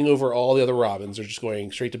skipping over all the other Robins. They're just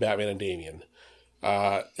going straight to Batman and Damian.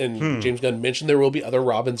 And James Gunn mentioned there will be other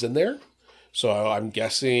Robins in there. So I'm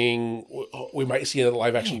guessing we might see a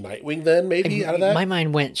live-action Nightwing then, maybe, out of that. My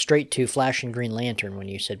mind went straight to Flash and Green Lantern when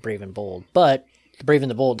you said Brave and Bold. But Brave and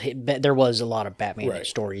the Bold, there was a lot of Batman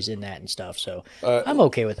stories in that and stuff. So I'm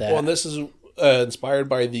okay with that. Well, and this is inspired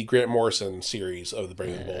by the Grant Morrison series of the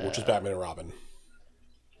Brave and the Bold, which is Batman and Robin.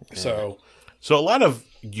 So a lot of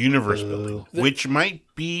universe building, which might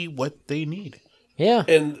be what they need. Yeah,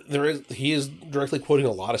 and he is directly quoting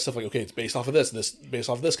a lot of stuff like, okay, it's based off of this based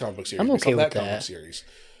off of this comic book series, I'm okay based off with that comic book series.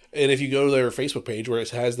 And if you go to their Facebook page where it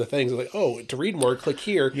has the things like, oh, to read more, click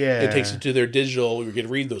here. Yeah. It takes you to their digital. You can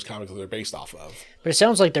read those comics that they're based off of. But it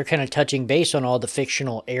sounds like they're kind of touching base on all the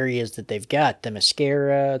fictional areas that they've got.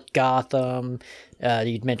 Themyscira, Gotham.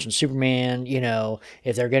 You'd mentioned Superman.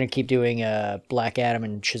 If they're going to keep doing Black Adam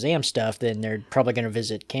and Shazam stuff, then they're probably going to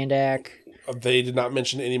visit Kandak. They did not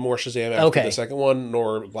mention any more Shazam after the second one,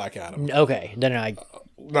 nor Black Adam. Okay, then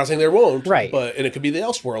not saying they won't, right? And it could be the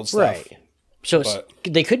Elseworld stuff, right? So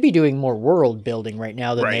they could be doing more world building right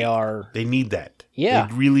now than they are. They need that. Yeah,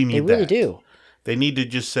 they really need that. They really do. They need to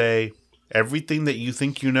just say, Everything that you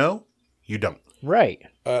think you know, you don't. Right.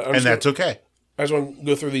 And that's okay. I just want to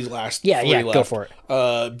go through these last Yeah, three left. go for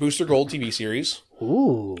it. Booster Gold TV series.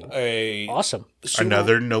 Ooh. Awesome.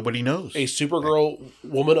 Another nobody knows. A Supergirl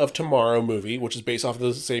Woman of Tomorrow movie, which is based off of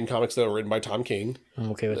the same comics that were written by Tom King.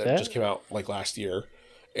 I'm okay with that. Just came out like last year.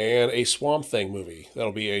 And a Swamp Thing movie.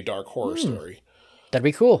 That'll be a dark horror story. That'd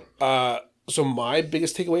be cool. So my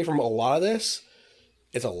biggest takeaway from a lot of this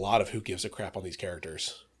is a lot of who gives a crap on these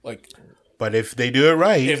characters. But if they do it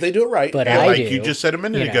right. If they do it right. But and you just said a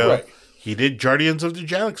minute ago, right. He did Guardians of the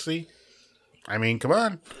Galaxy. I mean, come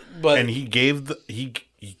on. And he gave he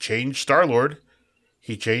changed Star-Lord.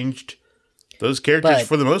 He changed those characters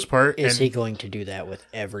for the most part. Is he going to do that with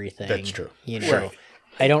everything? That's true. You know,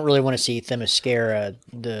 I don't really want to see Themyscira,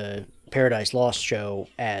 the Paradise Lost show,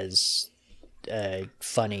 as a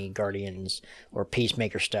funny Guardians or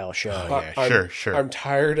Peacemaker style show. Sure. I'm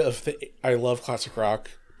tired of I love classic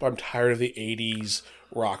rock, but I'm tired of the 80s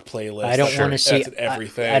rock playlist. I don't want to see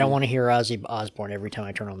everything. I don't want to hear Ozzy Osbourne every time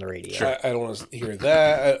I turn on the radio. Sure. I don't want to hear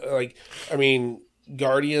that. I mean,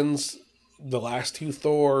 Guardians, the last two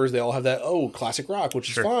Thors, they all have that classic rock, which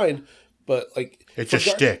is fine. But it's a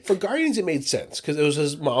shtick. For Guardians, it made sense because it was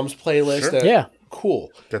his mom's playlist. Sure.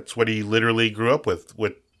 Cool. That's what he literally grew up with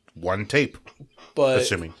one tape. But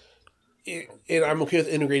assuming. And I'm okay with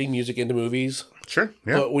integrating music into movies. Sure.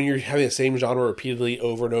 Yeah. But when you're having the same genre repeatedly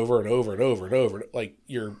over and over and over and over and over,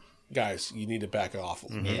 guys, you need to back off.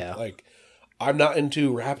 Mm-hmm. Yeah. I'm not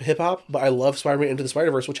into rap hip hop, but I love Spider-Man Into the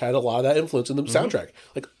Spider-Verse, which had a lot of that influence in the soundtrack.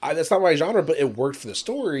 That's not my genre, but it worked for the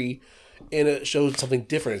story, and it showed something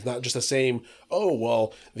different. It's not just the same. Oh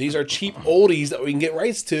well, these are cheap oldies that we can get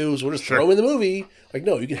rights to, so we'll just throw them in the movie.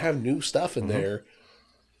 No, you can have new stuff in there,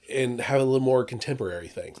 and have a little more contemporary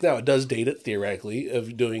things. Now it does date it theoretically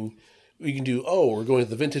of doing. We can do, we're going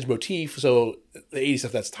with the vintage motif, so the 80s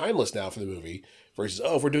stuff that's timeless now for the movie, versus,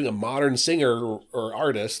 if we're doing a modern singer or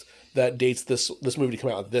artist that dates this movie to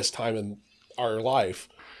come out at this time in our life,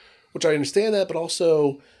 which I understand that, but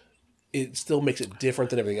also it still makes it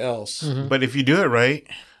different than everything else. Mm-hmm. But if you do it right,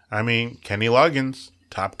 I mean, Kenny Loggins,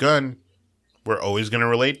 Top Gun, we're always going to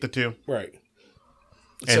relate the two. Right.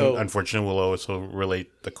 And unfortunately, we'll also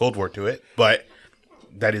relate the Cold War to it, but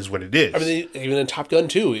that is what it is. I mean, even in Top Gun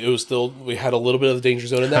 2, it was still, we had a little bit of the danger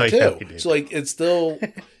zone in that too. So it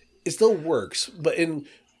still works. But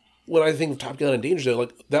when I think of Top Gun and Danger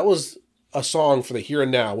Zone, that was a song for the here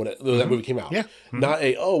and now when that movie came out. Yeah. Not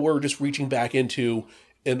we're just reaching back into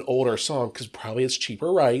an older song because probably it's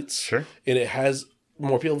cheaper rights. Sure. And it has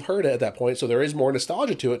more people have heard it at that point. So there is more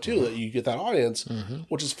nostalgia to it too, that you get that audience,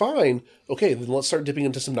 which is fine. Okay, then let's start dipping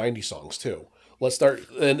into some 90s songs too. Let's start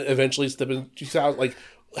and eventually step into 2000,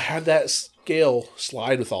 have that scale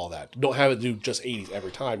slide with all that. Don't have it do just 80s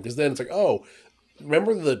every time, because then it's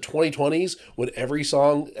remember the 2020s when every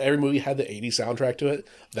movie had the 80s soundtrack to it?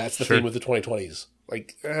 That's the theme with the 2020s.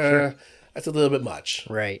 That's a little bit much.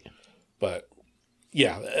 Right. But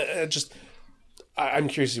yeah, I'm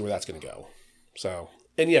curious to see where that's going to go. So,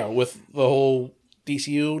 and yeah, with the whole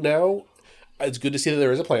DCU now, it's good to see that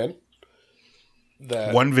there is a plan.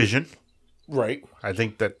 One vision. Right. I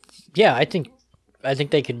think that. Yeah, I think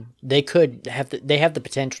they have the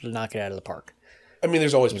potential to knock it out of the park. I mean,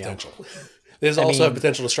 there's always potential. There's also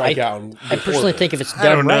potential to strike out. I personally think if it's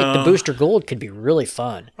done right, the Booster Gold could be really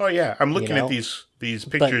fun. Oh yeah, I'm looking at these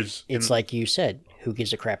pictures. But it's like you said, who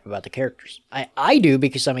gives a crap about the characters? I do,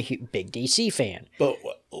 because I'm a big DC fan. But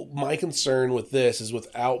my concern with this is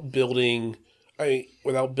without building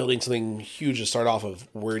something huge to start off of,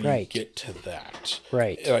 where do you get to that?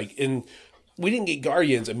 Right. We didn't get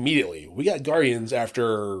Guardians immediately. We got Guardians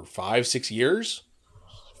after 5-6 years.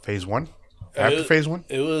 Phase 1? After Phase 1?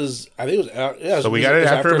 It was, I think it was out. Yeah, so we got it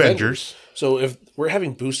after Avengers. So if we're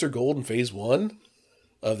having Booster Gold in Phase 1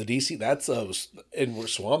 of the DC, and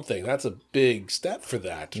Swamp Thing, that's a big step for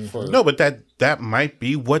that. No, but that might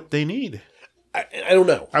be what they need. I don't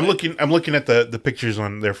know. I'm looking at the pictures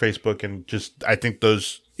on their Facebook, and just I think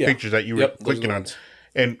those pictures that you were clicking on,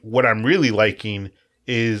 and what I'm really liking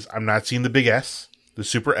is I'm not seeing the big S, the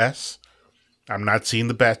Super S. I'm not seeing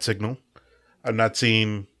the bat signal. I'm not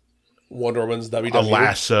seeing Wonder Woman's WWE. A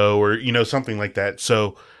lasso or something like that.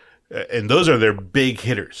 So, and those are their big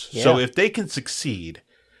hitters. Yeah. So if they can succeed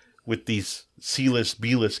with these C-list,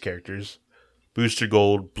 B-list characters, Booster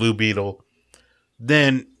Gold, Blue Beetle,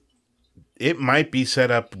 then it might be set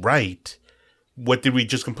up right. What did we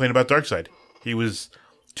just complain about Darkseid? He was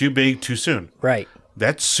too big, too soon. Right.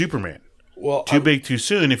 That's Superman. Well, too big too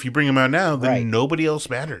soon. If you bring them out now, then nobody else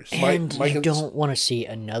matters. And you don't want to see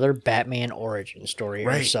another Batman origin story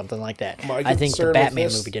or something like that. I think the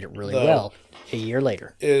Batman movie did it really well a year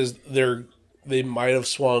later. They might have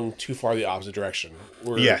swung too far the opposite direction.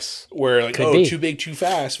 Yes. Where like, too big, too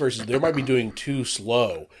fast versus they might be doing too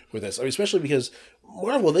slow with this. I mean, especially because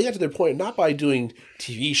Marvel, they got to their point not by doing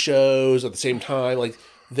TV shows at the same time. Like,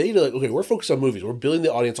 they like, okay, we're focused on movies. We're building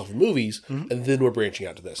the audience off of movies, and then we're branching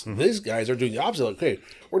out to this. These guys are doing the opposite. Like, okay,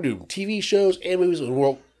 we're doing TV shows and movies,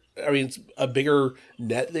 and it's a bigger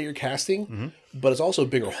net that you're casting, but it's also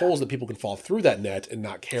bigger holes that people can fall through that net and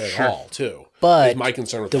not care at all, too. But my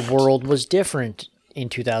concern with the world was different in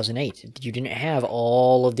 2008. You didn't have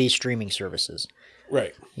all of these streaming services.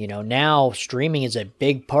 Right. You know, now streaming is a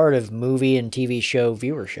big part of movie and TV show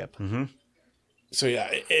viewership. So, yeah,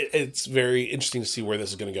 it's very interesting to see where this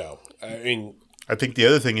is going to go. I mean, I think the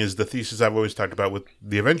other thing is the thesis I've always talked about with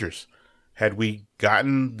the Avengers. Had we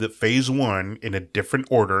gotten the phase 1 in a different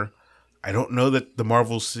order, I don't know that the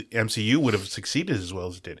Marvel MCU would have succeeded as well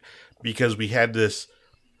as it did. Because we had this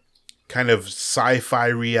kind of sci-fi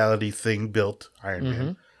reality thing built, Iron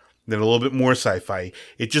Man. Then a little bit more sci-fi.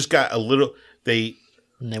 It just got a little... They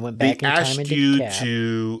went back they asked you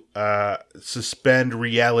to suspend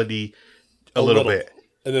reality a little bit.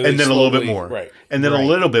 And then a little bit more. Right. And then a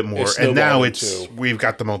little bit more. And now we've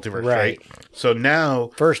got the multiverse, right? So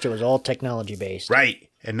now... First, it was all technology based. Right.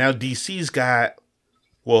 And now DC's got,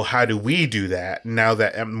 well, how do we do that? Now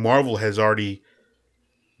that Marvel has already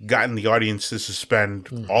gotten the audience to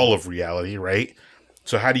suspend all of reality, right?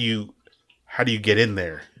 So how do you get in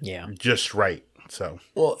there? Yeah. Just right. So...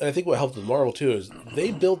 Well, and I think what helped with Marvel, too, is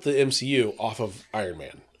they built the MCU off of Iron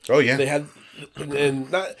Man. Oh, yeah. They had...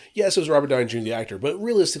 And not, yes, it was Robert Downey Jr., the actor, but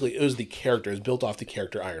realistically, it was the character. It was built off the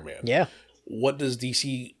character Iron Man. Yeah. What does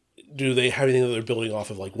DC do? They have anything that they're building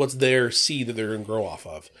off of? Like, what's their seed that they're going to grow off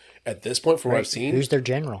of? At this point, from what I've seen, who's their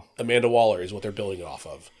general? Amanda Waller is what they're building it off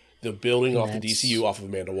of. They're building off the DCU off of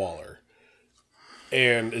Amanda Waller.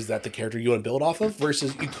 And is that the character you want to build off of?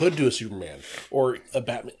 Versus you could do a Superman or a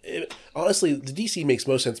Batman. Honestly, the DC makes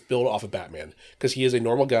most sense build off of Batman because he is a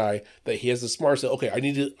normal guy that he has the smarts that, okay, I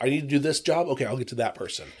need to do this job. Okay, I'll get to that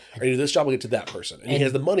person. I need to do this job. I'll get to that person. And he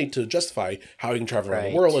has the money to justify how he can travel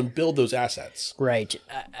around the world and build those assets. Right.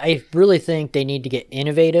 I really think they need to get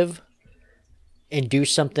innovative and do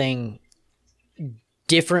something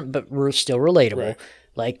different but still relatable. Right.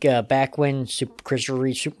 Like back when Christopher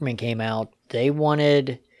Reeve Superman came out, they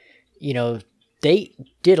wanted, they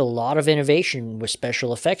did a lot of innovation with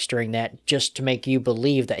special effects during that just to make you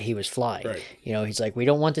believe that he was flying. Right. He's like, we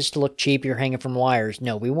don't want this to look cheap, you're hanging from wires.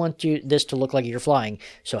 No, we want this to look like you're flying.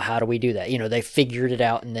 So how do we do that? They figured it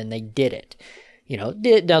out and then they did it.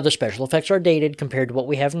 Now the special effects are dated compared to what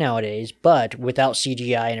we have nowadays, but without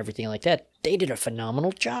CGI and everything like that, they did a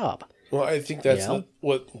phenomenal job. Well, I think that's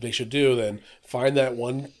what they should do then. Find that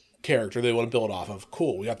one character they want to build off of.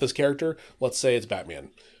 Cool, we got this character. Let's say it's Batman.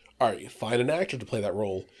 All right, find an actor to play that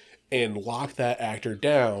role and lock that actor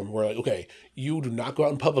down. We're like, okay, you do not go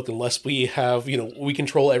out in public unless we have, we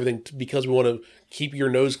control everything because we want to keep your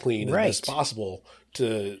nose clean as best as possible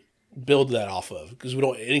to build that off of. Because we don't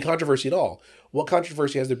want any controversy at all. What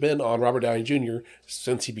controversy has there been on Robert Downey Jr.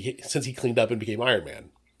 since he cleaned up and became Iron Man?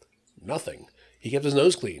 Nothing. He kept his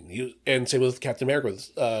nose clean. And same with Captain America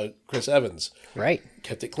with Chris Evans. Right.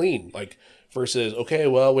 Kept it clean. Versus, okay,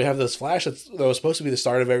 well, we have this Flash that was supposed to be the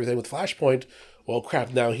start of everything with Flashpoint. Well,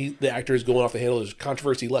 crap, now the actor is going off the handle. There's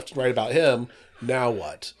controversy left and right about him. Now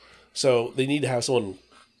what? So they need to have someone,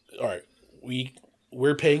 all right,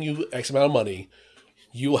 we're paying you X amount of money.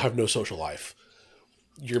 You will have no social life.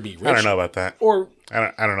 You're be rich. I don't know about that. Or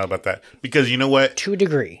I don't know about that because you know what? To a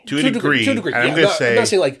degree. To a degree. I'm going to say. I'm not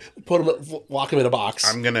saying lock him in a box.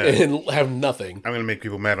 I'm gonna and have nothing. I'm gonna make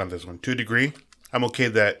people mad on this one. To a degree, I'm okay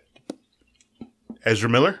that Ezra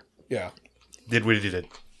Miller, did what he did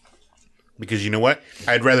because you know what?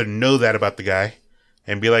 I'd rather know that about the guy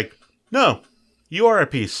and be like, no, you are a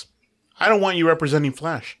piece. I don't want you representing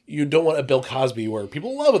Flash. You don't want a Bill Cosby where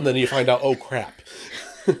people love him, then you find out, oh crap.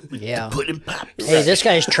 Yeah. Put him pop. Hey, this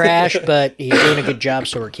guy's trash, but he's doing a good job,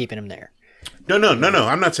 so we're keeping him there. No.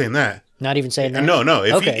 I'm not saying that. Not even saying that? No.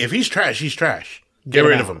 If he's trash, he's trash. Get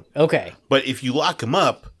rid of him. Okay. But if you lock him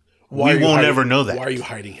up, we won't ever know that. Why are you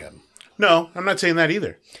hiding him? No, I'm not saying that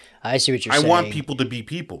either. I see what you're saying. I want people to be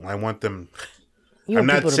people. I want them... I'm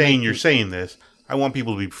not saying you're saying this. I want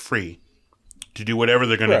people to be free to do whatever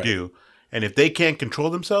they're going to do. And if they can't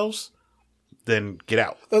control themselves... then get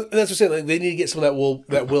out. That's what I'm saying. They need to get someone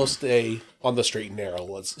that will stay on the straight and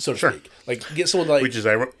narrow, so to speak. Get someone which is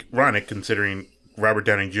ironic considering Robert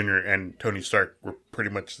Downey Jr. and Tony Stark were pretty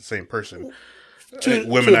much the same person.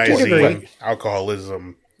 Womanizing,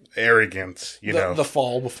 alcoholism, arrogance, the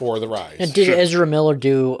fall before the rise. And did Ezra Miller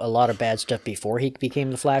do a lot of bad stuff before he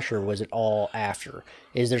became the Flash, or was it all after?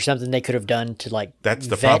 Is there something they could have done to that's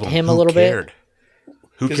the vet problem. him Who a little cared? bit?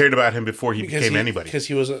 Who cared about him before he became anybody? Because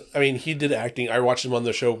he was, he did acting. I watched him on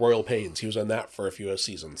the show Royal Pains. He was on that for a few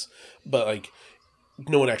seasons, but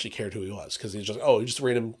no one actually cared who he was because he's just he's a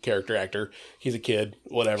random character actor. He's a kid,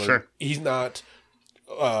 whatever. Sure. He's not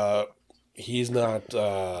Leo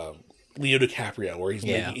DiCaprio, where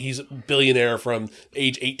he's a billionaire from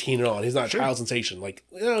age 18 and on. He's not a child sensation.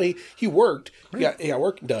 He worked. He got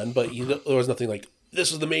work done, but there was nothing like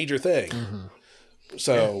this is the major thing. Mm-hmm.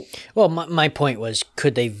 So, well, my point was,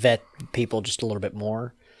 could they vet people just a little bit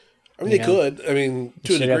more? they could.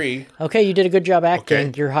 To a degree. Okay, you did a good job acting.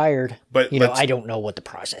 Okay. You're hired. But I don't know what the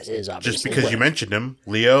process is. Obviously, just because you mentioned him,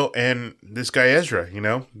 Leo and this guy Ezra,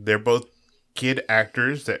 they're both kid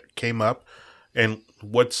actors that came up. And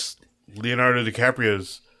what's Leonardo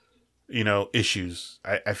DiCaprio's, issues?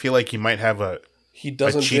 I feel like he might have a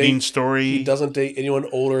cheating story. He doesn't date anyone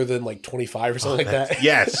older than 25 or something like that.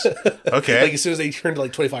 Yes. Okay. As soon as they turn to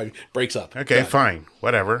 25, he breaks up. Okay, done. Fine.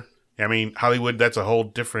 Whatever. Hollywood, that's a whole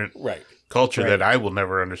different culture that I will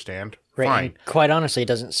never understand. Right. Fine. And quite honestly, it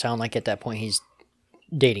doesn't sound like at that point he's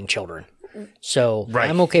dating children. So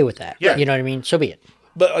I'm okay with that. Yeah. You know what I mean? So be it.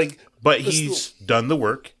 But he's done the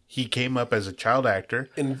work. He came up as a child actor.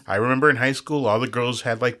 And I remember in high school, all the girls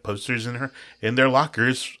had posters in their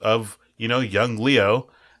lockers of, young Leo.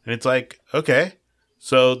 And it's okay.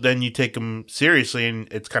 So then you take him seriously,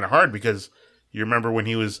 and it's kind of hard because you remember when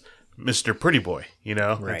he was Mr. Pretty Boy,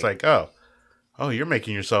 Right. It's you're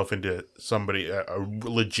making yourself into somebody, a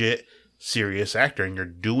legit, serious actor, and you're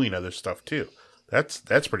doing other stuff too. That's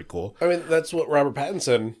pretty cool. That's what Robert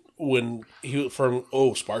Pattinson, when he from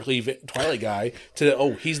sparkly Twilight guy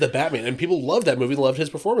to he's the Batman, and people loved that movie, loved his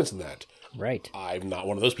performance in that. Right. I'm not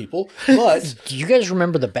one of those people, but do you guys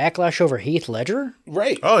remember the backlash over Heath Ledger?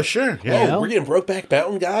 Right. Oh, sure. Yeah. We're getting Brokeback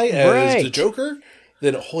Mountain guy as the Joker.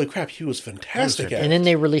 Then holy crap, he was fantastic. And then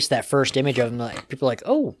they released that first image of him. People are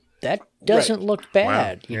like, that doesn't look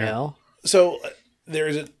bad. You know. So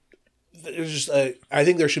there's just I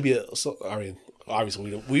think there should be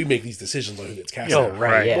obviously we make these decisions on who gets cast. Oh,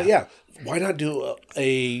 right. Yeah. But why not do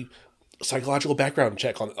a psychological background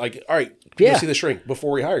check on it? All right, go see The Shrink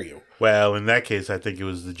before we hire you. Well, in that case, I think it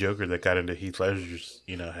was the Joker that got into Heath Ledger's,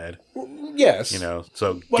 head. Yes.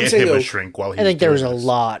 So get him a shrink while he I think there was a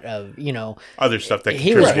lot of, other stuff that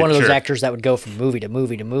he was one of those actors that would go from movie to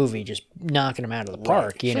movie to movie, just knocking them out of the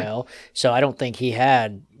park, you know. So I don't think he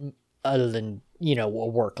had, other than, a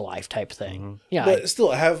work life type thing. Mm-hmm. Yeah. But still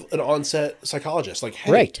have an on-set psychologist.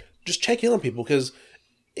 Hey, just check in on people, because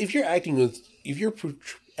if you're acting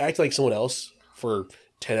like someone else for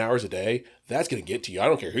 10 hours a day, that's going to get to you. I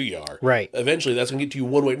don't care who you are. Right. Eventually, that's going to get to you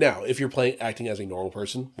one way. Now, if you're acting as a normal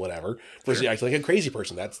person, whatever, versus acting like a crazy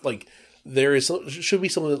person, that's should be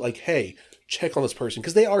someone that hey, check on this person,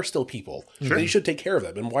 because they are still people. Sure. And you should take care of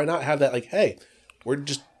them. And why not have that hey, we're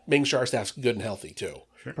just making sure our staff's good and healthy too.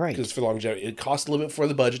 Sure. Right. Because for longevity, it costs a little bit for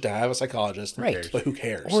the budget to have a psychologist. Right. But who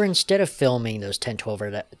cares? Or instead of filming those 10,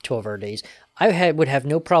 12-hour days, I would have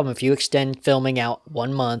no problem if you extend filming out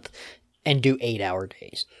 1 month and do 8-hour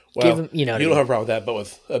days. Well, give them, you don't have a problem with that, but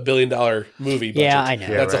with $1 billion movie budget, I know.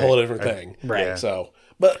 That's a whole different thing. Right. Yeah. So,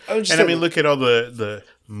 but I was just look at all the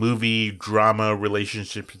movie drama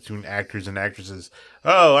relationships between actors and actresses.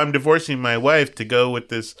 Oh, I'm divorcing my wife to go with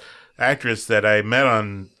this actress that I met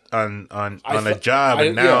on a job,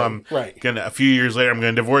 and now I'm gonna, a few years later, I'm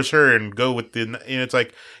gonna divorce her and go with it's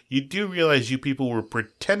you do realize you people were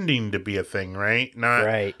pretending to be a thing, right?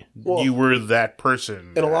 Not well, you were that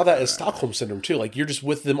person. And a lot of that is Stockholm syndrome too. You're just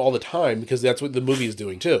with them all the time because that's what the movie is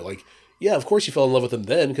doing too. Of course you fell in love with them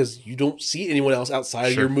then because you don't see anyone else outside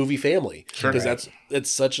of your movie family. Sure. Because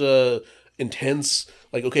it's such a intense,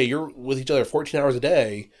 okay, you're with each other 14 hours a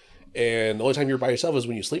day, and the only time you're by yourself is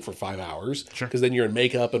when you sleep for 5 hours. Sure. Because then you're in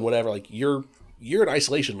makeup and whatever. You're in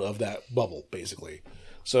isolation of that bubble, basically.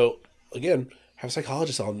 So, again, have a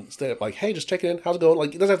psychologist on, stand up, hey, just check in. How's it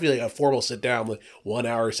going? It doesn't have to be a formal sit down, 1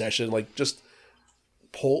 hour session. Just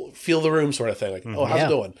feel the room sort of thing. Oh, how's it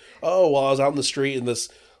going? Oh, well, I was out in the street and this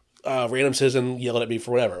random citizen yelled at me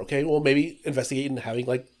for whatever. Okay, well, maybe investigate and having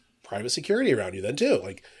private security around you then too.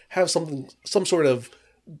 Have some sort of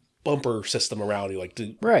bumper system around you,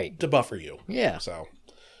 to buffer you. Yeah. So,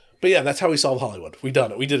 but yeah, that's how we solved Hollywood. We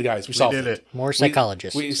done it. We did it, guys. We solved it. More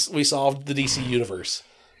psychologists. We solved the DC universe,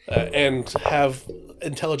 and have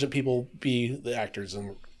intelligent people be the actors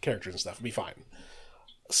and characters and stuff. It'll be fine.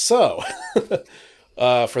 So,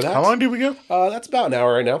 for that, how long did we go? That's about an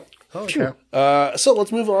hour right now. Oh, okay. So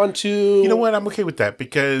let's move on to. You know what? I'm okay with that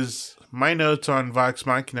because my notes on Vox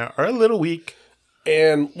Machina are a little weak.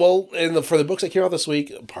 And for the books that came out this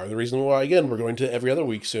week, part of the reason why again we're going to every other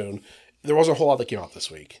week soon. There wasn't a whole lot that came out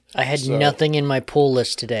this week. I had nothing in my pull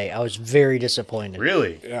list today. I was very disappointed.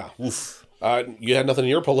 Really? Yeah. Oof. You had nothing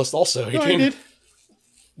in your pull list also. No, I did.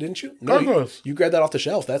 Didn't you? No, you grabbed that off the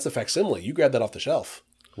shelf. That's a facsimile. You grabbed that off the shelf.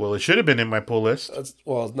 Well, it should have been in my pull list. It's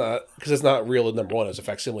not, because it's not real number one. It's a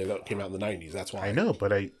facsimile that came out in the 90s. That's why. I know,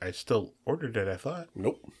 but I still ordered it, I thought.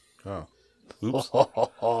 Nope. Oh. Oops. I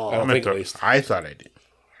don't think at least. I thought I did.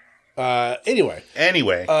 Anyway.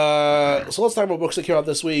 So let's talk about books that came out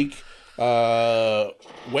this week.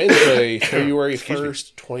 Wednesday, February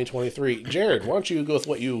 1st, 2023. Jared, why don't you go with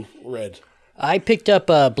what you read? I picked up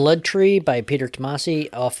Blood Tree by Peter Tomasi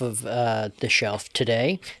off of the shelf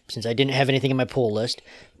today, since I didn't have anything in my pull list.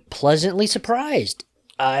 Pleasantly surprised.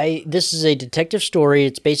 This is a detective story.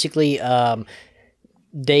 It's basically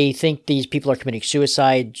they think these people are committing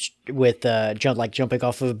suicide with jumping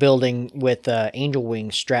off of a building with angel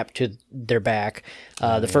wings strapped to their back.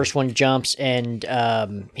 The first one jumps and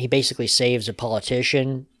he basically saves a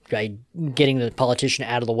politician by getting the politician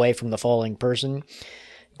out of the way from the falling person,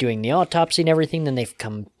 doing the autopsy and everything. Then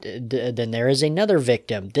then there is another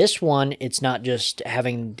victim. This one, it's not just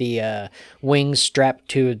having the wings strapped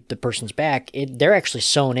to the person's back. They're actually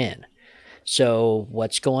sewn in. So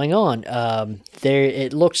what's going on?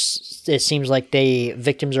 It seems like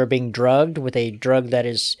victims are being drugged with a drug that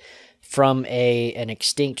is from an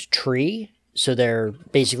extinct tree. So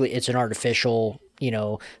it's an artificial,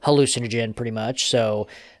 hallucinogen pretty much. So,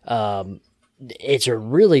 it's a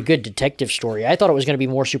really good detective story. I thought it was going to be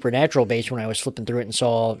more supernatural based when I was flipping through it and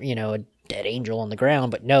saw, a dead angel on the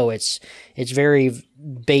ground, but no, it's very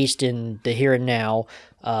based in the here and now.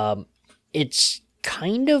 It's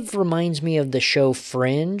kind of reminds me of the show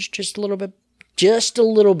Fringe just a little bit.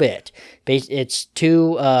 It's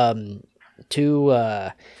two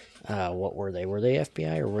what were they? Were they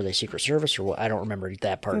FBI or were they Secret Service or what? I don't remember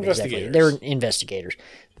that part exactly. They're investigators,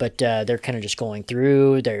 but they're kind of just going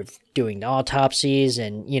through. They're doing autopsies,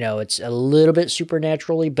 and it's a little bit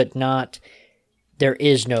supernaturally, but not. There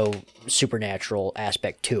is no supernatural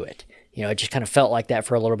aspect to it. It just kind of felt like that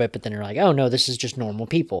for a little bit, but then you're like, oh no, this is just normal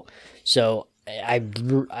people. So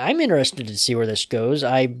I'm interested to see where this goes.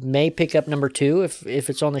 I may pick up number 2 if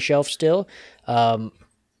it's on the shelf still.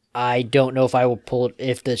 I don't know if I will pull it.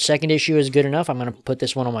 If the second issue is good enough, I'm going to put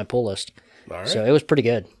this one on my pull list. All right. So it was pretty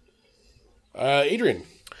good. Adrian.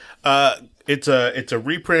 It's a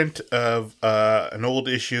reprint of an old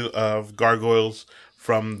issue of Gargoyles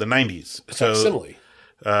from the 90s. Facsimile.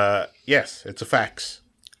 Yes, it's a fax.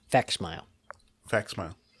 Facsmile.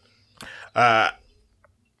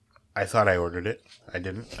 I thought I ordered it. I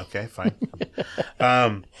didn't. Okay, fine.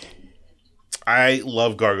 I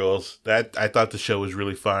love Gargoyles. I thought the show was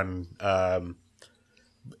really fun.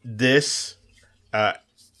 This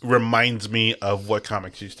reminds me of what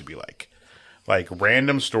comics used to be like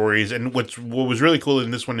random stories. And what was really cool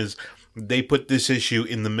in this one is they put this issue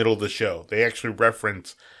in the middle of the show. They actually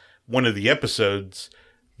reference one of the episodes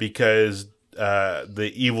because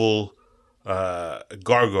the evil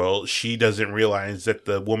gargoyle, she doesn't realize that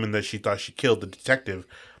the woman that she thought she killed, the detective,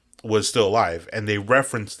 was still alive. And they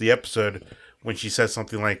reference the episode when she says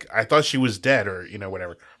something like, I thought she was dead, or,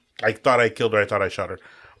 whatever. I thought I killed her, I thought I shot her.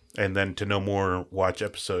 And then to know more, watch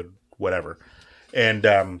episode whatever.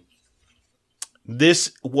 And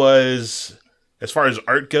this was, as far as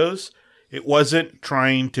art goes, it wasn't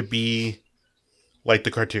trying to be like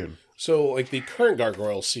the cartoon. So, like the current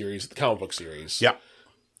Gargoyle series, the comic book series. Yeah.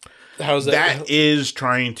 How's that? That is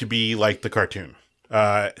trying to be like the cartoon.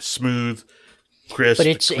 Smooth, crisp, but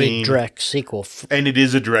it's clean. A direct sequel. And it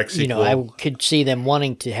is a direct sequel. I could see them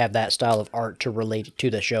wanting to have that style of art to relate to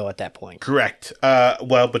the show at that point. Correct.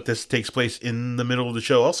 But this takes place in the middle of the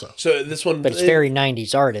show also. So this one... But it's very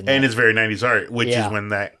 90s art in there. And it's very 90s art, which is when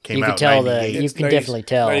that came out. You can definitely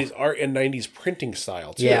tell. 90s art and 90s printing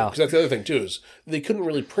style, too. Yeah. Because that's the other thing, too, is they couldn't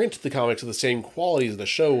really print the comics of the same quality as the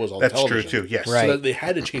show was on television. That's true, too, yes. Right. So they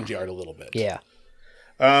had to change the art a little bit. Yeah.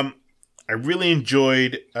 I really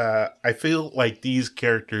enjoyed... I feel like these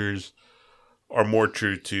characters are more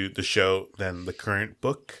true to the show than the current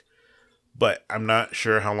book. But I'm not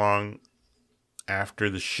sure how long after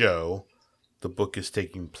the show the book is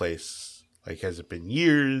taking place. Like, has it been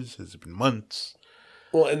years? Has it been months?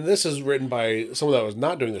 Well, and this is written by someone that was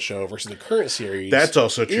not doing the show versus the current series. That's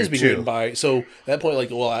also true, is being written by... So, at that point,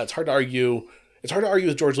 it's hard to argue... It's hard to argue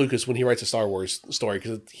with George Lucas when he writes a Star Wars story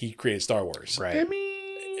because he created Star Wars. Right. I mean...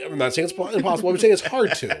 I'm not saying it's impossible. I'm saying it's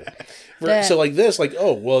hard to. So like this, like,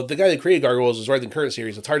 oh, well, the guy that created Gargoyles is writing the current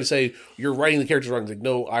series. It's hard to say you're writing the characters wrong. It's like,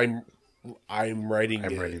 no, I'm writing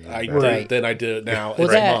it. Then I did it now.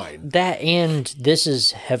 Well, it's mine. That and this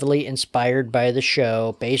is heavily inspired by the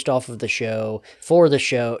show, based off of the show, for the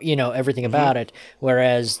show, everything about it.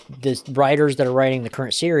 Whereas the writers that are writing the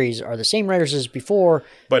current series are the same writers as before,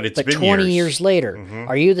 but it's been 20 years later.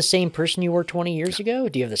 Are you the same person you were 20 years ago?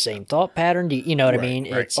 Do you have the same thought pattern? Do you know what I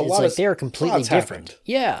mean? Right. It's like they're completely different. Happened.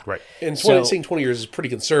 Yeah. Right. And saying 20 years is pretty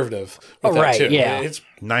conservative with that too. Yeah. It's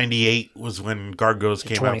 98 was when Gargoyles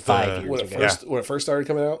came out. 25 years ago. When it first started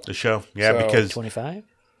coming out? The show. Yeah, because 25?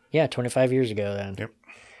 Yeah, 25 years ago then.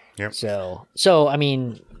 Yep. So I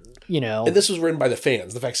mean, And this was written by the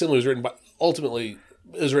fans. The facsimile was written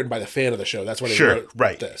by the fan of the show. That's why they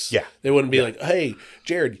wrote this. Yeah. They wouldn't be like, hey,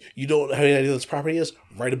 Jared, you don't have any idea what this property is?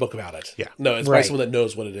 Write a book about it. Yeah. No, it's by someone that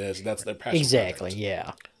knows what it is. And that's their passion. Exactly,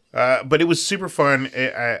 yeah. But it was super fun.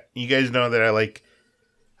 You guys know that I like.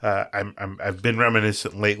 I've been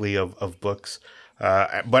reminiscent lately of books,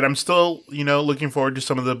 but I'm still looking forward to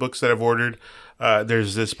some of the books that I've ordered.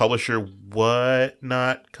 There's this publisher,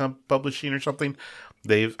 Whatnot Publishing or something.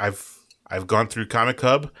 I've gone through Comic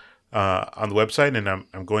Hub on the website, and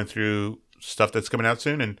I'm going through stuff that's coming out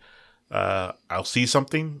soon, and I'll see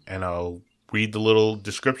something and I'll read the little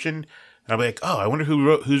description, and I'll be like, oh, I wonder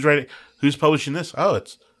who's publishing this. Oh,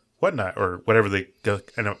 it's Whatnot or whatever they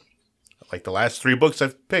and like the last 3 books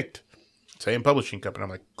I've picked, same publishing company. I'm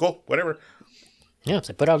like, cool, whatever. Yeah, if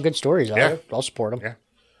they put out good stories, I'll support them. Yeah.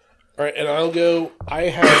 All right, and I'll go. I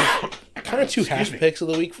have kind of 2 half picks of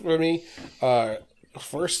the week for me.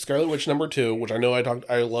 First, Scarlet Witch #2, which I know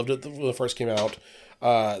I loved it when it first came out.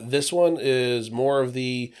 This one is more of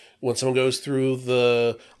the when someone goes through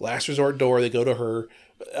the last resort door, they go to her.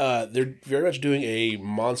 They're very much doing a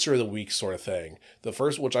monster of the week sort of thing. The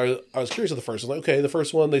first, which I was curious of the first, I was like, okay, the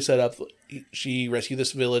first one they set up, she rescued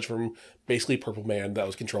this village from basically Purple Man that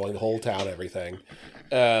was controlling the whole town and everything.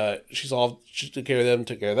 She took care of them,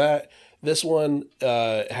 took care of that. This one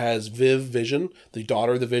has Vision, the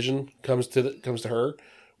daughter of the Vision, comes to her,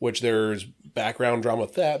 which there's background drama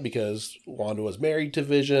with that because Wanda was married to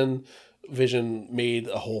Vision. Vision made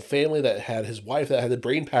a whole family that had his wife that had the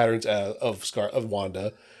brain patterns of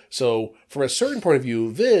Wanda. So from a certain point of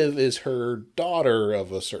view, Viv is her daughter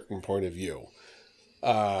of a certain point of view.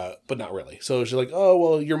 But not really. So she's like, oh,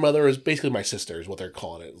 well, your mother is basically my sister is what they're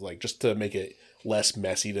calling it. Like, just to make it less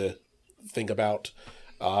messy to think about.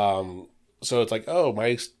 So it's like, oh,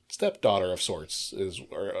 my stepdaughter of sorts is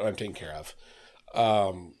I'm taking care of.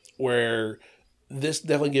 Where this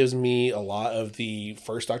definitely gives me a lot of the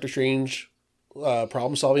first Doctor Strange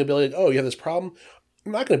problem solving ability. Like, oh, you have this problem?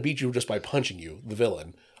 I'm not going to beat you just by punching you, the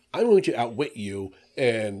villain. I'm going to outwit you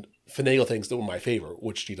and finagle things that were in my favor,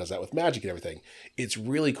 which she does that with magic and everything. It's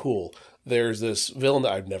really cool. There's this villain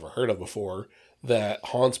that I've never heard of before that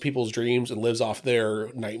haunts people's dreams and lives off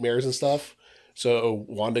their nightmares and stuff. So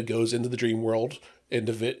Wanda goes into the dream world, in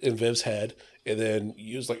Viv's head, and then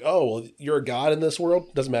you're like, oh, well, you're a god in this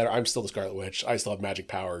world? Doesn't matter. I'm still the Scarlet Witch. I still have magic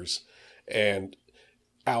powers. And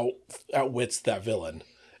outwits that villain.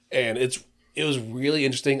 And it was really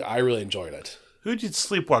interesting. I really enjoyed it. Who did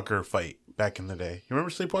Sleepwalker fight back in the day? You remember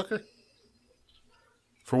Sleepwalker?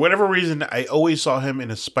 For whatever reason, I always saw him in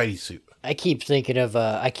a Spidey suit. I keep thinking of,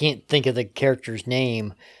 I can't think of the character's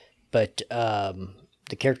name, but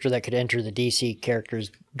the character that could enter the DC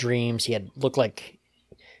character's dreams,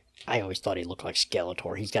 I always thought he looked like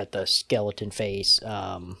Skeletor. He's got the skeleton face.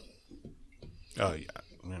 Oh, yeah.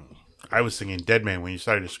 I was thinking Deadman when you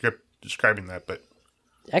started describing that, but...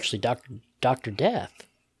 Actually, Dr. Death.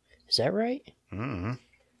 Is that right? Mm-hmm.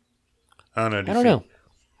 I don't know. I don't know.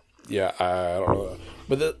 Yeah, I don't know.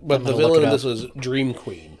 But the villain in this was Dream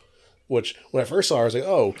Queen, which when I first saw her, I was like,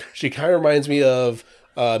 oh, she kind of reminds me of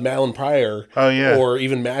Madeline Pryor. Oh, yeah. Or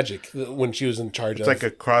even Magic when she was in charge of... It's like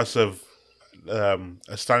a cross of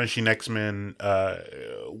Astonishing X-Men,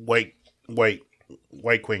 White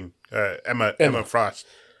Queen, Emma Frost.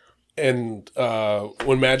 And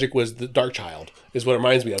when Magic was the Dark Child is what it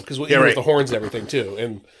reminds me of. Because with the horns and everything, too.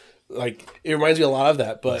 And it reminds me a lot of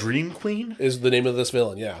that. But Dream Queen? Is the name of this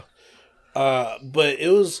villain, yeah. But it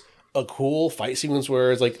was a cool fight sequence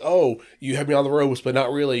where it's like, oh, you have me on the ropes, but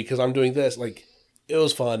not really because I'm doing this. Like, it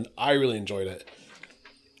was fun. I really enjoyed it.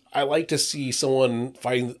 I like to see someone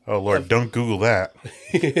fighting... Oh, Lord, don't Google that.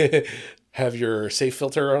 Have your safe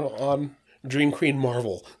filter on Dream Queen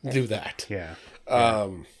Marvel. Do that. Yeah.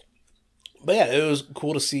 But yeah, it was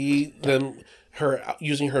cool to see her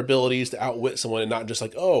using her abilities to outwit someone and not just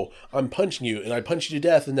like, oh, I'm punching you and I punched you to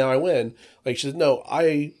death and now I win. Like, she said, no,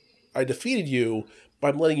 I defeated you,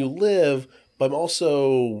 I'm letting you live, but I'm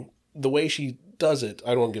also the way she does it.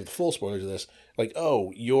 I don't want to give the full spoilers of this. Like,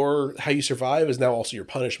 oh, how you survive is now also your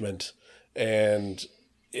punishment, and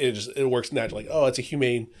it works naturally. Like, oh, it's a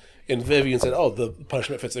humane. And Vivian said, oh, the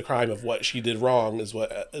punishment fits the crime of what she did wrong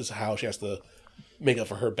is how she has to make up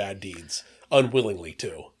for her bad deeds unwillingly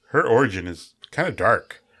too. Her origin is kind of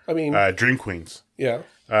dark. I mean, Dream Queens. Yeah.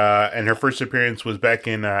 And her first appearance was back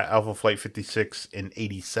in Alpha Flight 56 in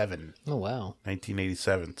 87. Oh, wow.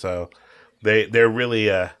 1987. So they're really...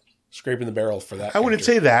 scraping the barrel for that. I wouldn't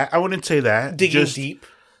say that. Digging deep.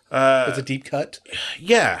 It's a deep cut.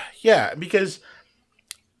 Yeah. Because,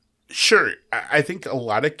 sure, I think a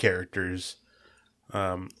lot of characters...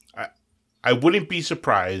 I wouldn't be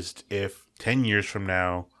surprised if 10 years from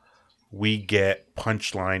now we get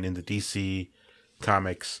Punchline in the DC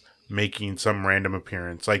comics making some random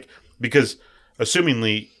appearance. Like, because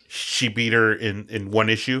assumingly she beat her in one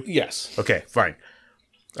issue. Yes. Okay, fine.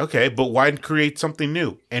 Okay, but why create something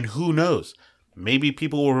new? And who knows? Maybe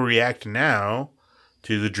people will react now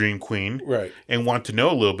to the Dream Queen. Right. And want to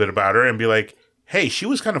know a little bit about her and be like, hey, she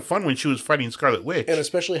was kind of fun when she was fighting Scarlet Witch. And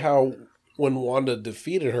especially how when Wanda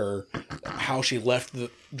defeated her, how she left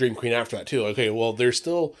the Dream Queen after that too. Okay, well, there's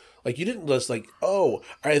still... Like, you didn't just like, oh,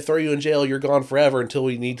 I throw you in jail, you're gone forever until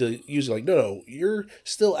we need to use it. Like, no, you're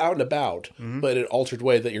still out and about, but in an altered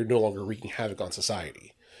way that you're no longer wreaking havoc on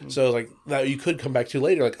society. So, like, now you could come back to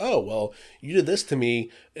later, like, oh, well, you did this to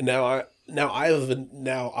me, and now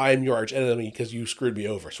I'm your arch enemy because you screwed me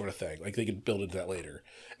over, sort of thing. Like, they could build into that later.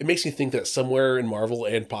 It makes me think that somewhere in Marvel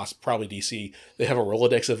and probably DC, they have a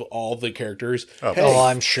Rolodex of all the characters. Oh,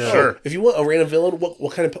 I'm sure. If you want a random villain,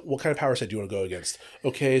 what kind of power set do you want to go against?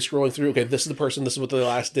 Okay, scrolling through. Okay, this is the person. This is what they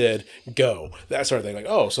last did. Go, that sort of thing. Like,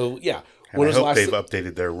 oh, so yeah. And I hope they've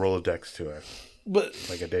updated their Rolodex to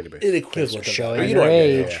like a database. An equivalent of showing your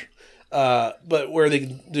age. But where they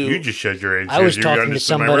can do. You just showed your age. I was talking to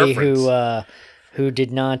somebody who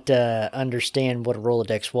did not understand what a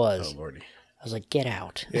Rolodex was. Oh, Lordy. I was like, get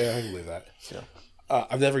out. Yeah, I can believe that. So,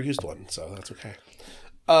 I've never used one, so that's okay.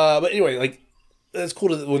 But anyway, like, it's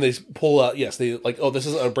cool when they pull out, yes, they like, oh, this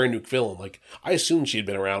isn't a brand new villain. Like, I assumed she'd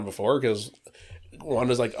been around before because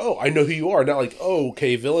Wanda's like, oh, I know who you are. Not like, oh,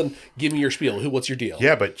 okay, villain, give me your spiel. What's your deal?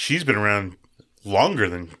 Yeah, but she's been around longer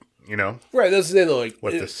than, Right, that's the thing, like.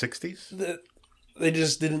 What, the 60s? They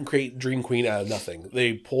just didn't create Dream Queen out of nothing.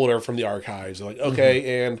 They pulled her from the archives. They're like,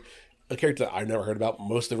 okay, and a character that I've never heard about,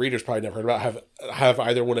 most of the readers probably never heard about. Have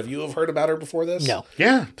either one of you have heard about her before this? No.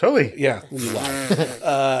 Yeah, totally. Yeah, you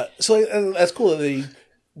lie. So and that's cool that they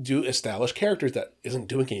do establish characters that isn't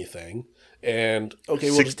doing anything. And okay,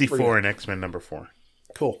 64 in X-Men #4.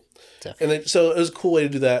 Cool. And then, so it was a cool way to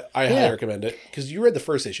do that. I highly recommend it because you read the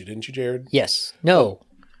first issue, didn't you, Jared? Yes. No.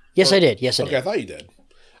 Yes, I did. Yes, I did. Okay, I thought you did.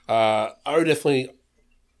 I would definitely.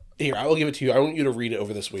 Here, I will give it to you. I want you to read it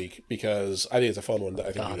over this week because I think it's a fun one. That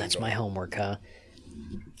I think. Oh, that's my homework, huh?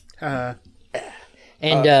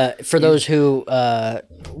 And for those who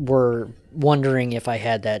were wondering if I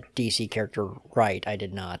had that DC character right, I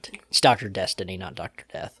did not. It's Dr. Destiny, not Dr.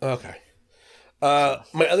 Death. Okay.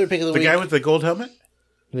 My other pick of the week. The guy with the gold helmet?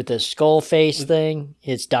 With the skull face thing,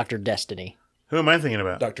 it's Dr. Destiny. Who am I thinking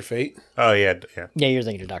about? Dr. Fate. Oh, yeah. Yeah, you're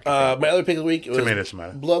thinking of Dr. Fate. My other pick of the week was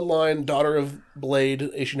tomato. Bloodline, Daughter of Blade,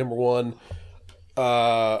 issue #1.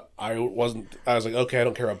 I was like, okay, I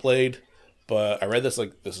don't care about Blade. But I read this,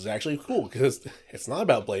 like, this is actually cool because it's not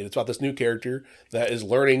about Blade. It's about this new character that is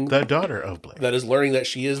learning. The daughter of Blade. That is learning that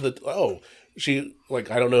she is she, like,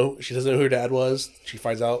 I don't know. She doesn't know who her dad was. She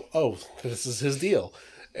finds out, oh, this is his deal.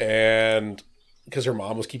 And because her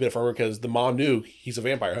mom was keeping it from her because the mom knew he's a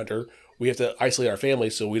vampire hunter. We have to isolate our family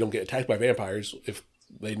so we don't get attacked by vampires. If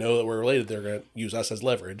they know that we're related, they're going to use us as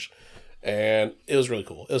leverage. And it was really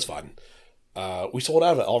cool. It was fun. We sold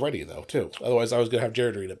out of it already, though, too. Otherwise, I was going to have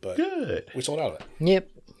Jared read it, but good. We sold out of it. Yep.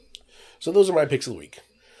 So those are my picks of the week.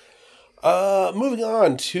 Moving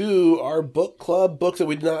on to our book club, book that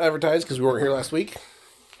we did not advertise because we weren't here last week.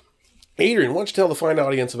 Adrian, why don't you tell the fine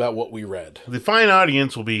audience about what we read? The fine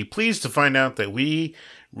audience will be pleased to find out that we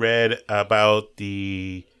read about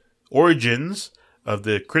the origins of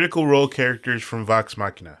the Critical Role characters from Vox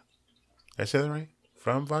Machina. Did I say that right?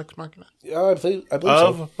 From Vox Machina? Yeah, I believe so.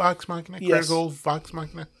 Of Vox Machina? Yes. Critical Vox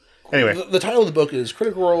Machina? Anyway. The title of the book is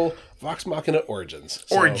Critical Role Vox Machina Origins.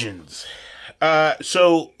 Origins.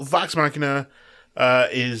 So Vox Machina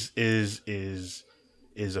is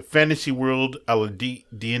a fantasy world a la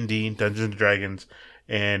D&D, Dungeons and Dragons,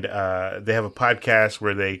 and they have a podcast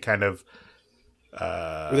where they kind of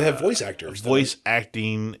where they have voice actors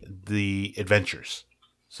acting the adventures.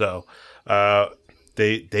 So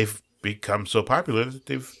they've become so popular that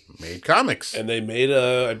they've made comics. And they made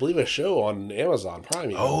I believe a show on Amazon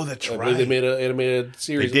Prime. Oh, that's I right. believe they made an animated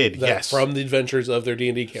series. They did, yes. From the adventures of their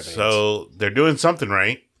D&D campaigns. So they're doing something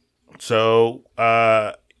right. So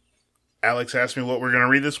Alex asked me what we're going to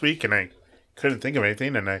read this week, and I couldn't think of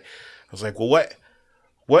anything. And I was like, well,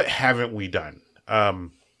 what haven't we done? I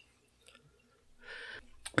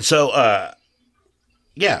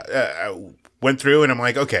went through and I'm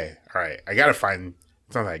like, okay, all right, I got to find,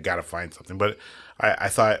 it's not that I got to find something, but I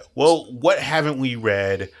thought, well, what haven't we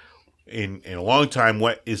read in a long time?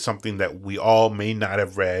 What is something that we all may not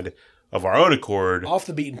have read of our own accord? Off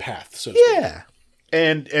the beaten path, so to speak. Yeah.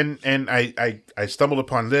 And I stumbled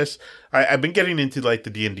upon this. I've been getting into like the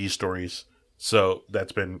D&D stories. So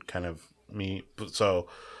that's been kind of me. So,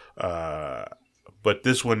 but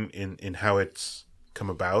this one in how it's come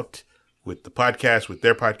about with the podcast, with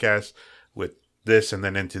their podcast, with this, and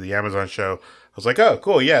then into the Amazon show, I was like, oh,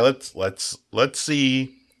 cool, yeah, let's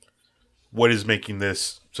see what is making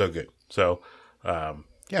this so good. So,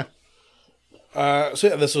 yeah.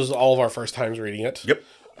 This was all of our first times reading it. Yep.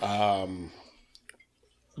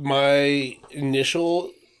 My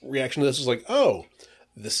initial reaction to this was like, oh,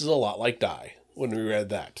 this is a lot like Die when we read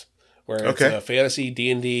that. Where it's a fantasy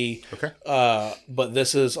D&D. Okay. But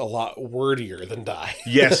this is a lot wordier than Die.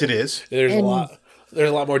 Yes, it is. There's a lot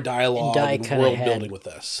more dialogue and world building with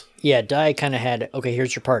this. Yeah, Die kind of had, okay,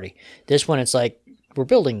 here's your party. This one, it's like, we're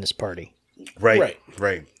building this party. Right.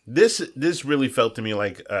 This really felt to me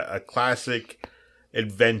like a classic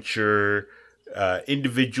adventure,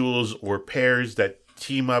 individuals or pairs that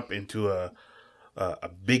team up into a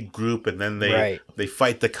big group, and then they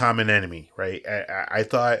fight the common enemy. Right. I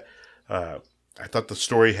thought the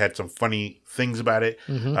story had some funny things about it.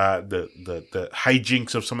 Mm-hmm. The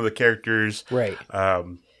hijinks of some of the characters. Right.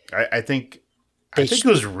 I think it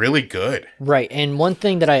was really good. Right. And one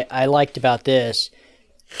thing that I liked about this,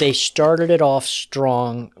 they started it off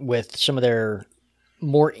strong with some of their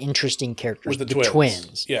more interesting characters, with the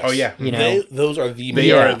twins. Yes. Oh yeah, you know, those are the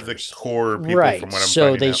core people. Right. From what I'm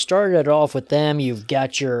so they out. started it off with them. You've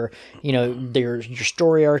got your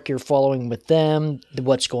story arc you're following with them.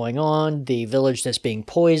 What's going on? The village that's being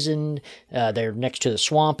poisoned. They're next to the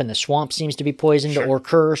swamp, and the swamp seems to be poisoned or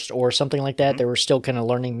cursed or something like that. Mm-hmm. They were still kind of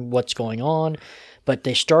learning what's going on. But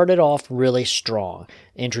they started off really strong,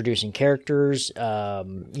 introducing characters, this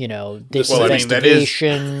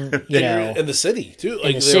investigation, and the city too.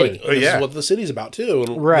 Like, the city. Like, this is what the city's about too,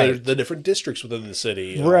 and the different districts within the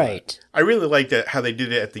city. Right. I really liked how they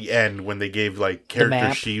did it at the end when they gave like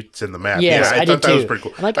character sheets and the map. Yes, I thought that was pretty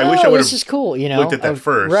cool. I'm like, I wish I would have this is cool. Looked at that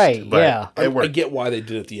first, right? But yeah, I get why they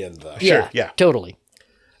did it at the end though. Sure, yeah, totally.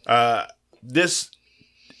 This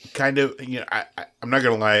kind of, I'm not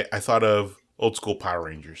gonna lie. I thought of old school Power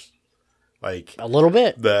Rangers, like a little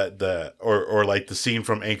bit. Or like the scene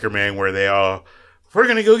from Anchorman where we're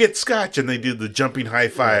gonna go get scotch and they do the jumping high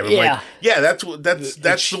five. I'm like, that's what this.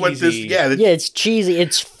 It's cheesy.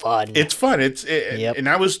 It's fun. It's fun. And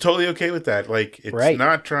I was totally okay with that. Like it's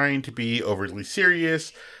not trying to be overly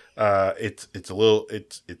serious. It's a little.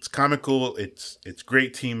 It's comical. It's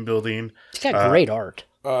great team building. It's got great art.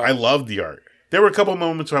 I love the art. There were a couple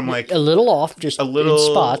moments where I'm like a little off, just a little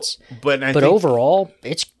in spots, but overall,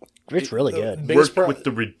 it's really good. Worked with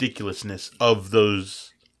the ridiculousness of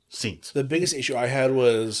those scenes. The biggest issue I had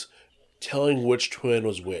was telling which twin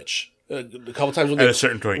was which. A couple times at a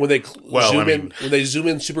certain point when they zoom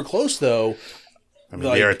in super close, though. I mean,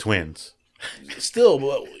 they are twins.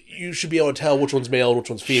 Still, you should be able to tell which one's male and which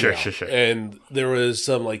one's female. Sure. And there was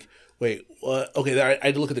some like, wait, what? Okay, I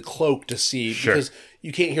had to look at the cloak to see because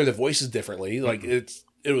you can't hear the voices differently. Like it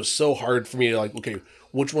was so hard for me to like, okay,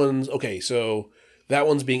 which one's okay? So that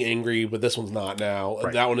one's being angry, but this one's not now.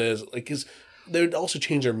 And that one is like, because they would also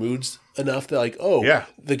change their moods enough that like,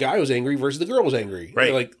 the guy was angry versus the girl was angry.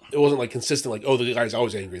 Right. Like it wasn't like consistent. Like, the guy's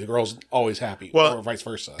always angry, the girl's always happy, or vice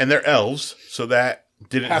versa. And they're elves, so that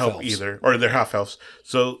didn't help either. Or they're half elves,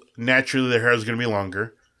 so naturally their hair is going to be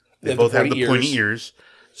longer. They both have the pointy ears.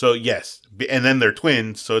 So yes, and then they're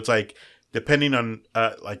twins. So it's like depending on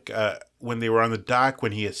when they were on the dock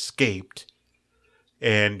when he escaped,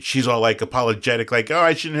 and she's all like apologetic, like, "Oh,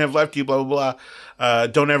 I shouldn't have left you," blah blah blah.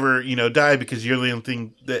 Don't ever die because you're the only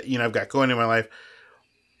thing that I've got going in my life.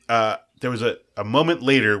 There was a moment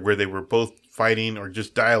later where they were both fighting or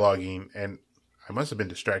just dialoguing, and I must have been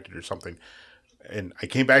distracted or something. And I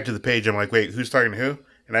came back to the page. I'm like, wait, who's talking to who?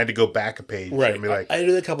 And I had to go back a page. Right. And be like, I did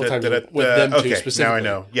it a couple times with them too, specifically. Now I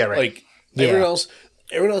know. Yeah, right. Like, everyone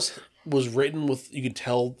else was written with, you could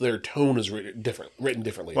tell their tone is written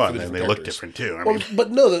differently. Well, and they look different too.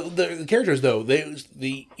 But no, the characters, though,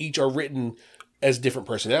 they each are written as different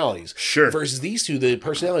personalities. Sure. Versus these two, the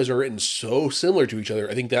personalities are written so similar to each other.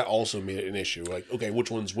 I think that also made it an issue. Like, okay, which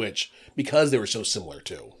one's which? Because they were so similar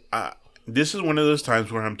too. This is one of those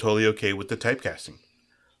times where I'm totally okay with the typecasting.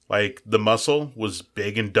 Like, the Muscle was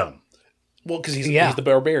big and dumb. Well, because he's the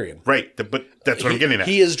barbarian. Right, but that's what I'm getting at.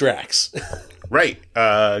 He is Drax. Right.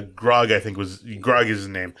 Grog, I think Grog is his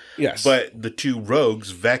name. Yes. But the two rogues,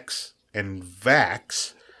 Vex and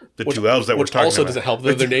Vax, the two elves that we're talking about. Which also doesn't help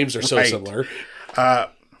that their names are so similar.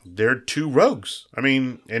 They're two rogues. I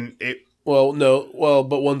mean, and it... Well, no. Well,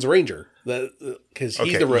 but one's a ranger. Because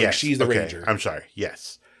he's the rogue, she's the ranger. I'm sorry.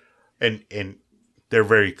 Yes. And they're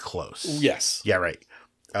very close. Yes. Yeah, right.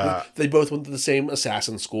 They both went to the same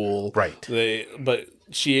assassin school. Right. But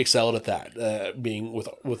she excelled at that, being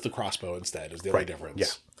with the crossbow instead is the only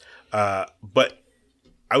difference. Yeah. But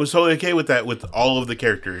I was totally okay with that with all of the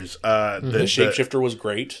characters. The shapeshifter was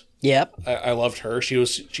great. Yep. I loved her. She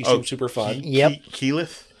seemed super fun. Yep.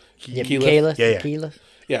 Keyleth? Keyleth. Yeah. Keyleth.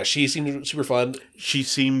 Yeah, she seemed super fun. She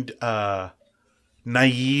seemed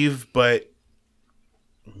naive, but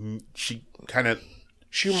she kind of...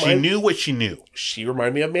 She knew what she knew. She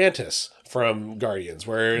reminded me of Mantis from Guardians,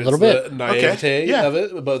 where it's the naivete of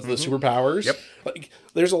it, about the superpowers. Yep. Like,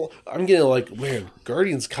 I'm getting like, man,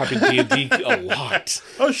 Guardians copied D&D a lot.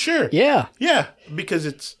 Oh, sure. Yeah. Yeah, because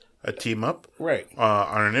it's a team up. Right.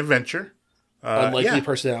 On an adventure. Unlikely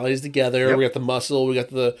personalities together. Yep. We got the Muscle. We got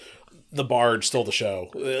the Bard stole the show.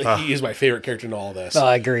 He is my favorite character in all of this.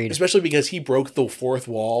 Agreed. Especially because he broke the fourth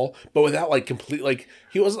wall, but without like complete like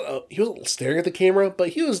he wasn't staring at the camera, but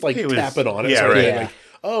he was like tapping on it. Yeah, so right. Like,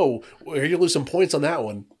 oh, you're gonna lose some points on that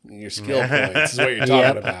one. Your skill points is what you're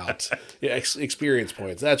talking about. Yeah, experience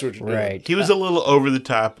points. That's what you're doing. Right. He was a little over the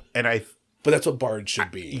top, and but that's what Bard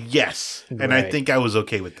should be. Yes, and I think I was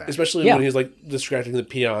okay with that. Especially when he was like distracting the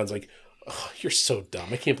peons. Like, oh, you're so dumb.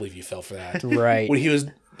 I can't believe you fell for that. Right. When he was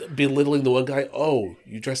belittling the one guy. Oh,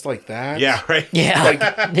 you dressed like that? Yeah, right. Yeah. Like,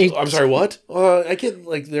 I'm sorry, what? I get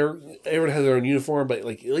like everyone has their own uniform, but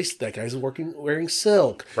like at least that guy's wearing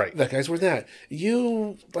silk. Right. That guy's wearing that.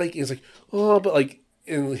 You like it's like, oh, but like,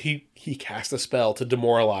 and he cast a spell to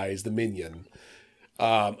demoralize the minion.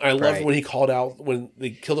 I love when he called out when they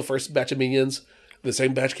killed the first batch of minions. The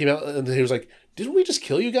same batch came out, and he was like, "Didn't we just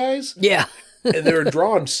kill you guys?" Yeah. And they were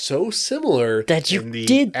drawn so similar that you in the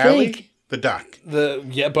did alley, think the dock.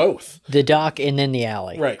 Both the dock and then the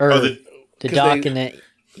alley, right? Or the dock and then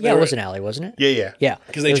it was an alley, wasn't it? Yeah. Yeah,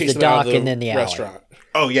 because they chased the him out dock of the and then the restaurant.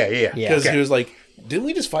 Oh yeah. Because he was like, "Didn't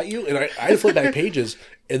we just fight you?" And I had to flip back pages,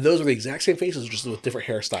 and those were the exact same faces, just with different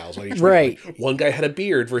hairstyles on each one. Right. Like, one guy had a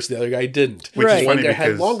beard versus the other guy didn't. Which is One funny guy had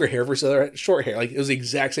because- longer hair versus the other had short hair. Like it was the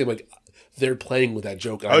exact same. Like they're playing with that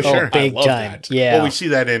joke. Oh, sure. Big I love time. that. Yeah. Well, we see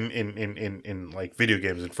that in like video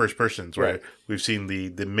games in first persons where we've seen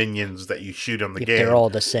the minions that you shoot on the game. They're all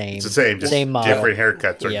the same. It's the same, just same model. different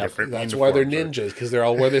haircuts or Yep. different. That's why they're uniforms ninjas, because they're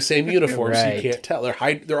all wear the same uniforms. So you Right. can't tell.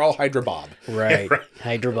 They're all Hydra Bob. Right.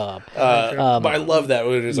 Hydra Bob. But I love that.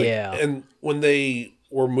 When it was like, Yeah. And when they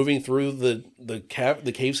were moving through the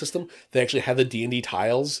cave system, they actually had the D&D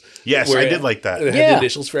tiles. Yes, where I did like that. It had Yeah. the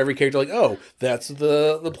initials for every character. Like, oh, that's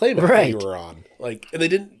the playmap that Right. you were on. Like, and they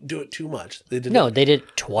didn't do it too much. They did No, they did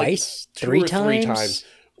it twice, two three or times. 3 times.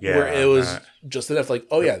 Yeah, where it was just enough. Like,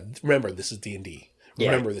 oh yeah, remember this is D&D. Yeah.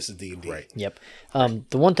 Remember this is D&D. Right. Yep.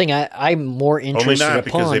 The one thing I'm more Only interested not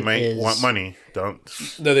because upon they might is, want money. Don't.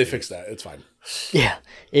 No, they fixed that. It's fine. Yeah,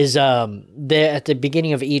 is at the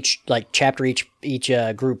beginning of each like chapter, each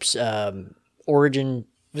group's origin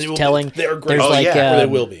telling. They're great. There's like Or they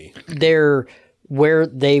will be. they're where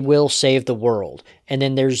they will save the world, and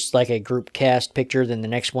then there's like a group cast picture. Then the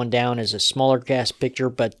next one down is a smaller cast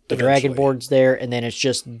picture, but the dragon board's there, and then it's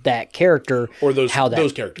just that character Or those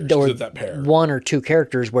characters, or that pair. one or two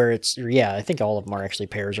characters where it's I think all of them are actually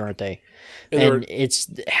pairs, aren't they? And it's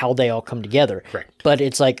how they all come together. Correct. But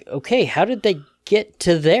it's like, okay, how did they get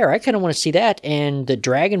to there? I kind of want to see that. And the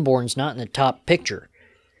Dragonborn's not in the top picture.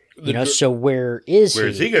 So where is Where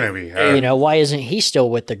is he going to be? Why isn't he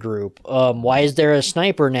still with the group? Why is there a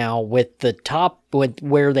sniper now with the top, with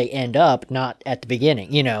where they end up, not at the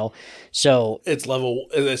beginning? So It's level.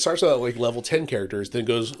 It starts out like level 10 characters, then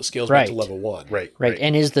scales back to level 1. Right. right.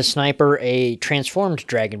 And is the sniper a transformed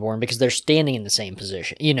Dragonborn because they're standing in the same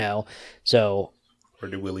position? So. Or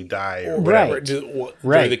will he die? Or Whatever. Right.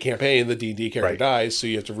 During the campaign, the D&D character dies, so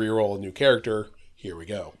you have to reroll a new character. Here we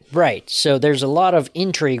go. Right. So there's a lot of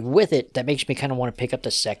intrigue with it that makes me kind of want to pick up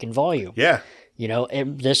the second volume. Yeah.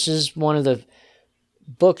 This is one of the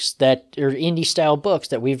books indie style books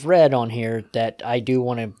that we've read on here that I do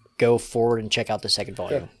want to go forward and check out the second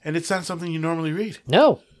volume. And it's not something you normally read.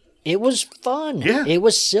 No. it was fun. Yeah. It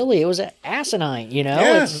was silly. It was asinine, you know?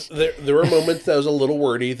 Yes. There were moments that was a little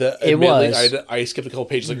wordy that It was. I skipped a couple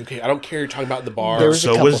pages like, okay, I don't care you're talking about the bar. There was a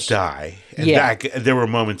So couple was Die. And Yeah. there were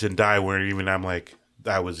moments in Die where even I'm like,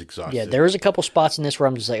 I was exhausted. Yeah, there was a couple spots in this where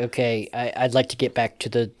I'm just like, okay, I'd like to get back to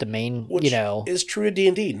the main, Which you know. is true to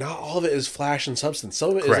D&D. Not all of it is flash and substance. Some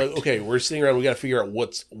of it is Correct. like, okay, we're sitting around, we got to figure out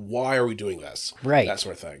why are we doing this? Right. That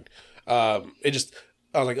sort of thing. I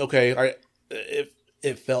was like, okay,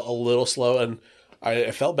 it felt a little slow, and I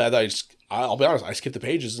felt bad that I'll be honest, I skipped the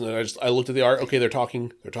pages, and then I looked at the art, okay, they're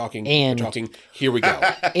talking, here we go.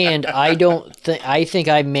 And I think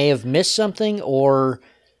I may have missed something, or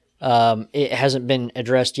it hasn't been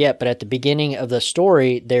addressed yet, but at the beginning of the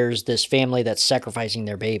story, there's this family that's sacrificing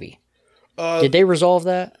their baby. Did they resolve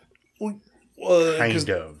that? kind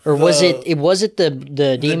of. Or was it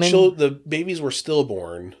the demon? The babies were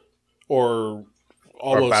stillborn, or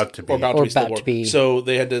almost about to be. or about Or to be about stillborn. to be. So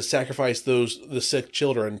they had to sacrifice the sick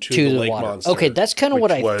children to to the the lake water. monster. Okay, that's kind of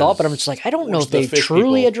what I Which thought, but I'm was- just like, I don't know which if the they fish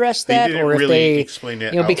truly people- addressed They that, didn't or if really they explain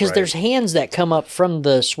it because outright. there's hands that come up from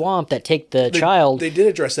the swamp that take the child. They did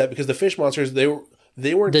address that because the fish monsters they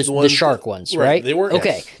weren't The ones shark ones, right? They weren't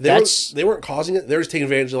Okay, They weren't causing it. They were just taking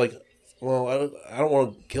advantage of like. Well, I don't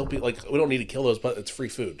want to kill people. Like we don't need to kill those, but it's free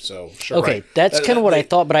food. So sure. Okay, Right. that's kind of what I They-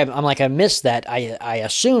 thought, but I'm like, I missed that. I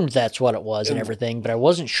assumed that's what it was and everything, but I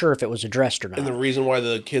wasn't sure if it was addressed or not. And the reason why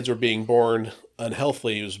the kids were being born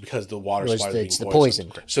unhealthily was because the water supply was being it's the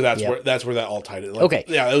poisoned. poison. So that's Yep. where that all tied in. Like, Okay.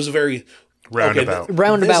 Yeah, it was a very Roundabout.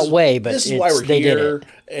 Roundabout way, but this is why we're they did here,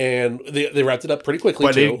 and they wrapped it up pretty quickly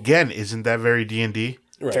But too. again, isn't that very D&D?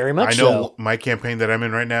 Right. Very much I know so. my campaign that I'm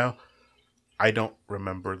in right now, I don't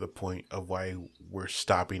remember the point of why we're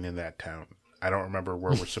stopping in that town. I don't remember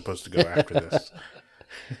where we're supposed to go after this.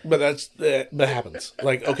 But that happens.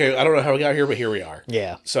 Like, okay, I don't know how we got here, but here we are.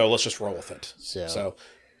 Yeah. So let's just roll with it. So-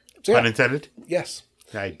 yeah. Pun intended? Yes.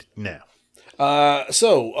 No.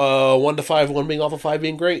 1 to 5, 1 being awful, 5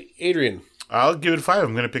 being great. Adrian. I'll give it a 5.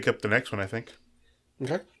 I'm going to pick up the next one, I think.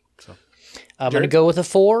 Okay. I'm going to go with a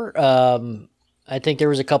 4. I think there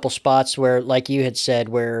was a couple spots where, like you had said,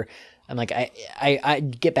 where I'm like, I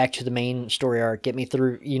get back to the main story arc, get me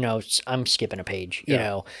through, I'm skipping a page, you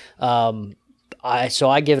know. So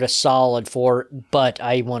I give it a solid 4, but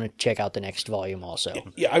I want to check out the next volume also.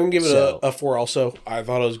 Yeah, I'm going to give it a 4 also. I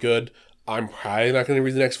thought it was good. I'm probably not going to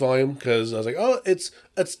read the next volume because I was like, oh, it's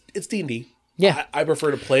D&D. Yeah. I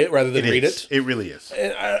prefer to play it rather than read it. It really is.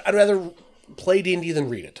 And I'd rather play D&D than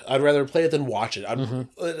read it. I'd rather play it than watch it.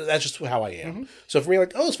 That's just how I am. So for me,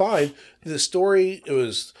 like, oh, it's fine. The story, it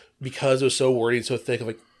was because it was so wordy and so thick. I'm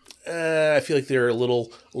like, I feel like they're a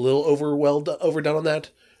little overdone on that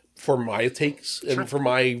for my takes and for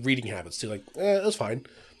my reading habits too. Like, it was fine,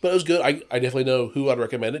 but it was good. I definitely know who I'd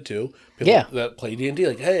recommend it to. People that play D&D.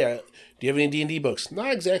 Like, hey, do you have any D&D books?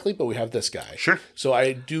 Not exactly, but we have this guy. Sure. So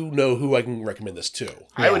I do know who I can recommend this to.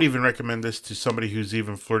 I would even recommend this to somebody who's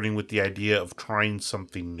even flirting with the idea of trying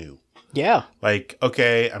something new. Yeah. Like,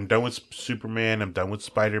 okay, I'm done with Superman. I'm done with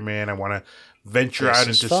Spider-Man. I want to venture out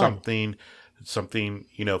into something.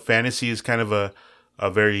 Fantasy is kind of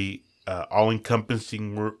a very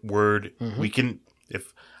all-encompassing word. We can,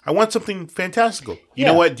 if I want something fantastical. You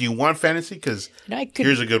know what? Do you want fantasy? Because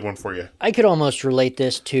here's a good one for you. I could almost relate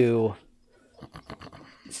this to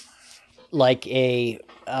like a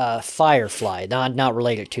Firefly, not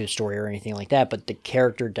related to a story or anything like that, but the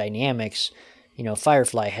character dynamics.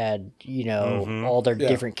 Firefly had all their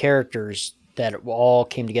different characters that all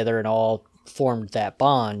came together and all formed that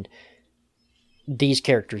bond. These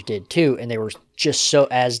characters did too, and they were just so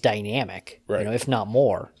as dynamic, if not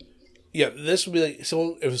more. Yeah, this would be like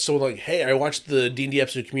if someone like, hey, I watched the D&D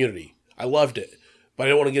episode of Community. I loved it, but I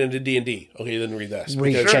don't want to get into D&D. Okay, then read this.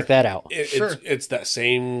 Check that out. It's that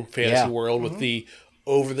same fantasy world with the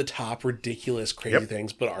over-the-top, ridiculous, crazy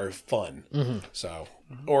things, but are fun. So,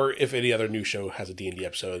 or if any other new show has a D&D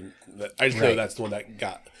episode, I just know that's the one that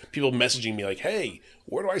got people messaging me like, hey,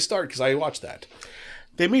 where do I start? Because I watched that.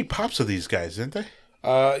 They made pops of these guys, didn't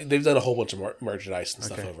they? They've done a whole bunch of merchandise and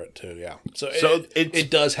stuff over it too. Yeah, so it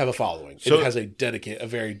does have a following. So it has a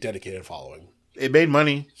very dedicated following. It made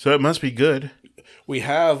money, so it must be good. We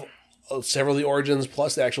have several of the origins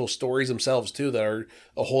plus the actual stories themselves too that are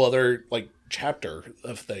a whole other chapter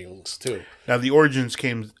of things too. Now the origins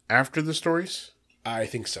came after the stories. I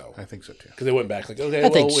think so. I think so too. Because they went back I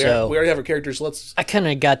think so. We already have our characters. So let's. I kind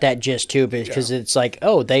of got that gist too, because it's like,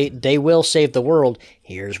 oh, they will save the world.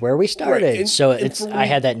 Here's where we started. Right. So I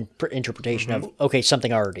had that interpretation of, okay,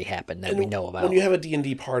 something already happened that we know about. When you have a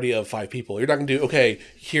D&D party of 5 people, you're not going to do, okay,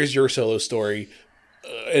 here's your solo story.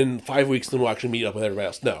 in 5 weeks, then we'll actually meet up with everybody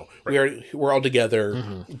else. No, we're all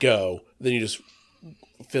together. Go. Then you just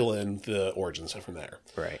fill in the origins from there.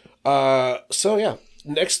 Right. So yeah,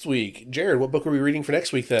 next week, Jared, what book are we reading for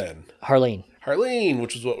next week then? Harleen,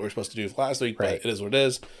 which is what we were supposed to do last week, but it is what it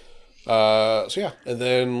is. So yeah, and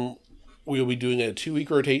then we'll be doing a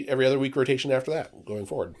 2-week every other week rotation after that, going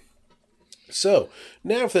forward. So,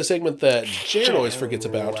 now for the segment that Jared always forgets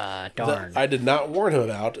about, that I did not warn him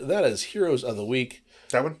about, that is Heroes of the Week.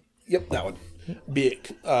 That one? Yep, that one. Be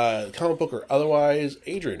it comic book or otherwise.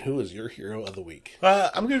 Adrian, who is your Hero of the Week?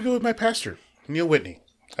 I'm going to go with my pastor, Neil Whitney.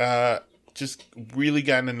 Just really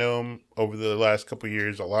gotten to know him over the last couple of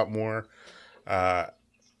years a lot more.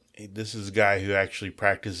 This is a guy who actually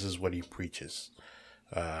practices what he preaches.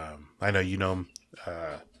 I know you know him.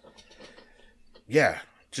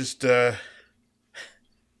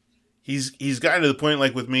 He's gotten to the point,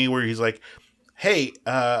 like with me, where he's like, hey,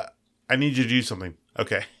 I need you to do something.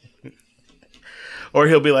 Okay. Or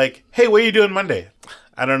he'll be like, hey, what are you doing Monday?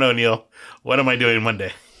 I don't know, Neil. What am I doing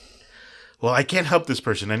Monday? Well, I can't help this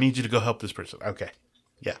person. I need you to go help this person. Okay.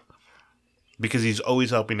 Yeah. Because he's always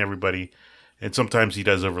helping everybody. And sometimes he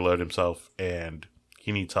does overload himself. And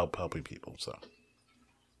he needs help helping people. So,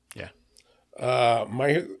 yeah.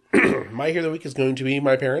 My Hero of the Week is going to be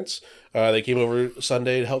my parents. They came over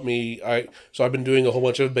Sunday to help me. So I've been doing a whole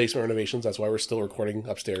bunch of basement renovations. That's why we're still recording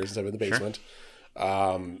upstairs instead of in the basement.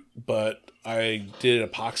 Sure. But I did an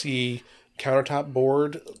epoxy countertop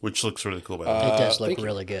board, which looks really cool. By the way, it does look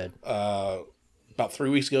really good. About 3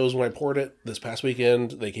 weeks ago is when I poured it. This past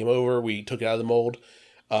weekend, they came over. We took it out of the mold.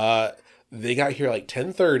 They got here like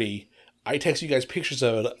 10:30. I texted you guys pictures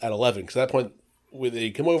of it at 11 because at that point, when they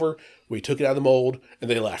come over, we took it out of the mold and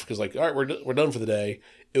they left because like, all right, we're done for the day.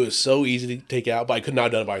 It was so easy to take out, but I could not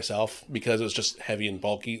have done it by myself because it was just heavy and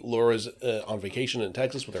bulky. Laura's on vacation in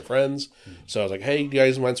Texas with her friends, so I was like, hey, you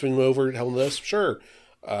guys mind swinging over and helping this? Sure.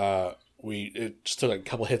 It just took like a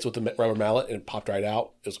couple hits with the rubber mallet and it popped right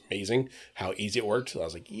out. It was amazing how easy it worked. I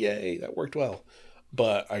was like, yay, that worked well.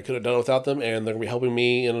 But I could have done it without them, and they're going to be helping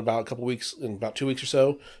me in about 2 weeks or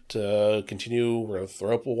so, to continue. We're going to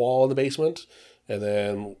throw up a wall in the basement, and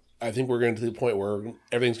then I think we're getting to the point where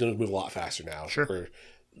everything's going to move a lot faster now. Sure.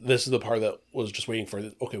 This is the part that was just waiting for,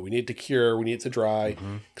 okay, we need it to cure, we need it to dry,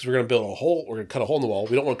 because we're going to build a hole, we're going to cut a hole in the wall.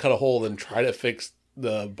 We don't want to cut a hole and try to fix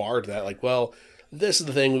the bar to that. Like, well, this is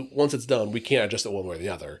the thing, once it's done, we can't adjust it one way or the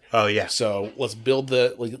other. Oh, yeah. So let's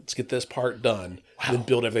let's get this part done, and then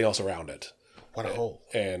build everything else around it. What a hole.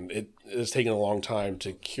 And it is taking a long time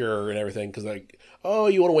to cure and everything, because like, oh,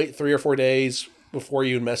 you want to wait 3 or 4 days before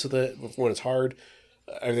you mess with it, when it's hard.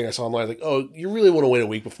 Everything I saw online, like, oh, you really want to wait a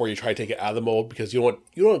week before you try to take it out of the mold, because you don't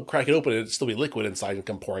want to crack it open and it still be liquid inside and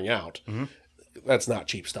come pouring out. Mm-hmm. That's not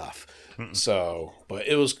cheap stuff. Mm-mm. So, but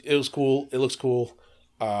it was cool. It looks cool.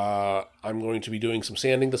 I'm going to be doing some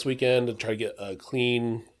sanding this weekend and try to get a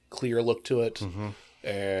clean, clear look to it,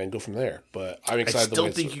 and go from there. But I'm excited. I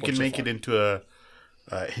still think you can make it into a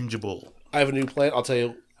hingeable. I have a new plan. I'll tell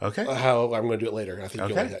you. Okay. How I'm going to do it later. I think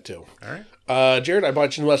you'll like that too. All right. Jared, I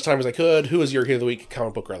bought you as much time as I could. Who is your Hero of the Week,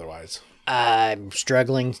 comic book or otherwise? I'm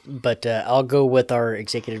struggling, but I'll go with our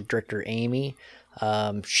executive director, Amy.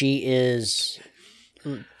 She is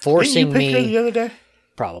forcing Didn't you pick her the other day?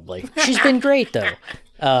 Probably. She's been great though.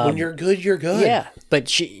 When you're good, you're good. Yeah, but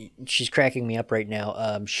she's cracking me up right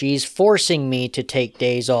now. She's forcing me to take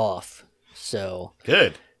days off. So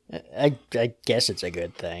good. I guess it's a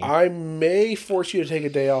good thing. I may force you to take a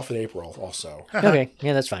day off in April also. Okay,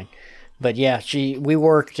 yeah, that's fine. But yeah, we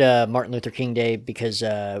worked Martin Luther King Day because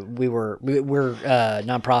we're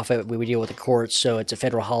nonprofit. We deal with the courts, so it's a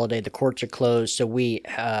federal holiday. The courts are closed, so we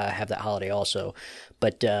have that holiday also.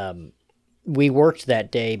 But we worked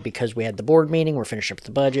that day because we had the board meeting. We're finishing up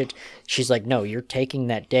the budget. She's like, "No, you're taking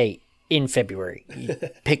that day in February."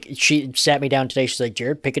 She sat me down today. She's like,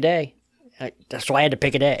 "Jared, pick a day." That's why I had to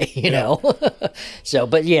pick a day, you know. So,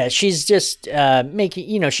 but yeah, she's just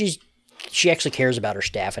making, she actually cares about her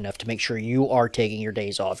staff enough to make sure you are taking your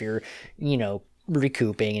days off. You're,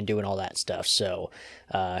 recouping and doing all that stuff. So,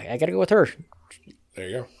 I got to go with her. There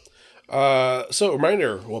you go. So,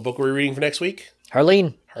 reminder, what book are we reading for next week?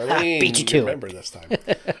 Harleen. Beat you to remember this time.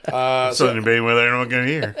 So debating whether I'm going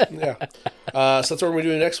to hear. Yeah. So that's what we're going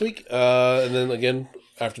to do next week. And then again,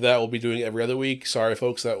 after that, we'll be doing it every other week. Sorry,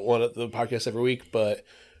 folks, that want the podcast every week, but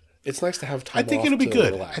it's nice to have time. I think it'll be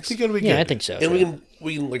good. I think it'll be good. Yeah, I think so. And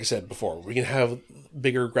we can, like I said before, we can have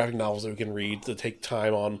bigger graphic novels that we can read to take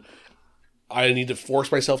time on. I need to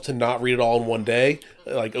force myself to not read it all in one day.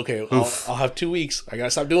 Like, okay, I'll have 2 weeks. I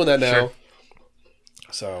gotta stop doing that now.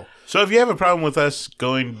 Sure. So if you have a problem with us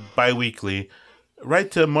going bi-weekly,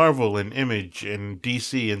 write to Marvel and Image and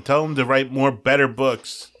DC and tell them to write more better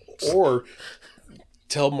books. Or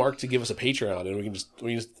tell Mark to give us a Patreon, and we can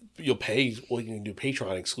you'll pay. We can do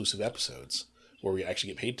Patreon exclusive episodes where we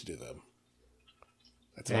actually get paid to do them.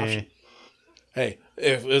 That's an option. Hey,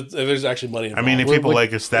 if there's actually money involved. I mean, if people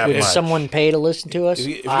like us that much. Would someone pay to listen to us?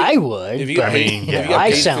 I would.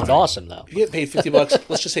 I sound awesome, though. If you get paid $50,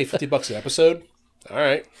 let's just say $50 an episode. All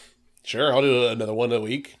right. Sure, I'll do another one a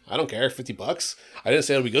week. I don't care. $50. I didn't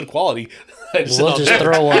say it'll be good quality. We'll just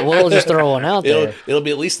throw one out there. It'll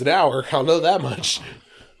be at least an hour. I'll know that much.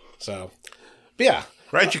 So, but yeah.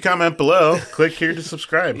 Write your comment below. Click here to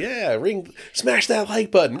subscribe. Yeah, smash that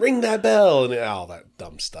like button, ring that bell, and all that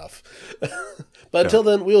dumb stuff. But until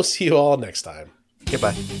then, we'll see you all next time.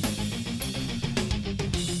 Goodbye.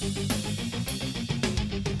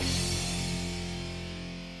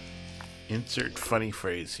 Insert funny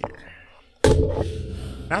phrase here.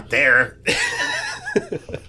 Not there.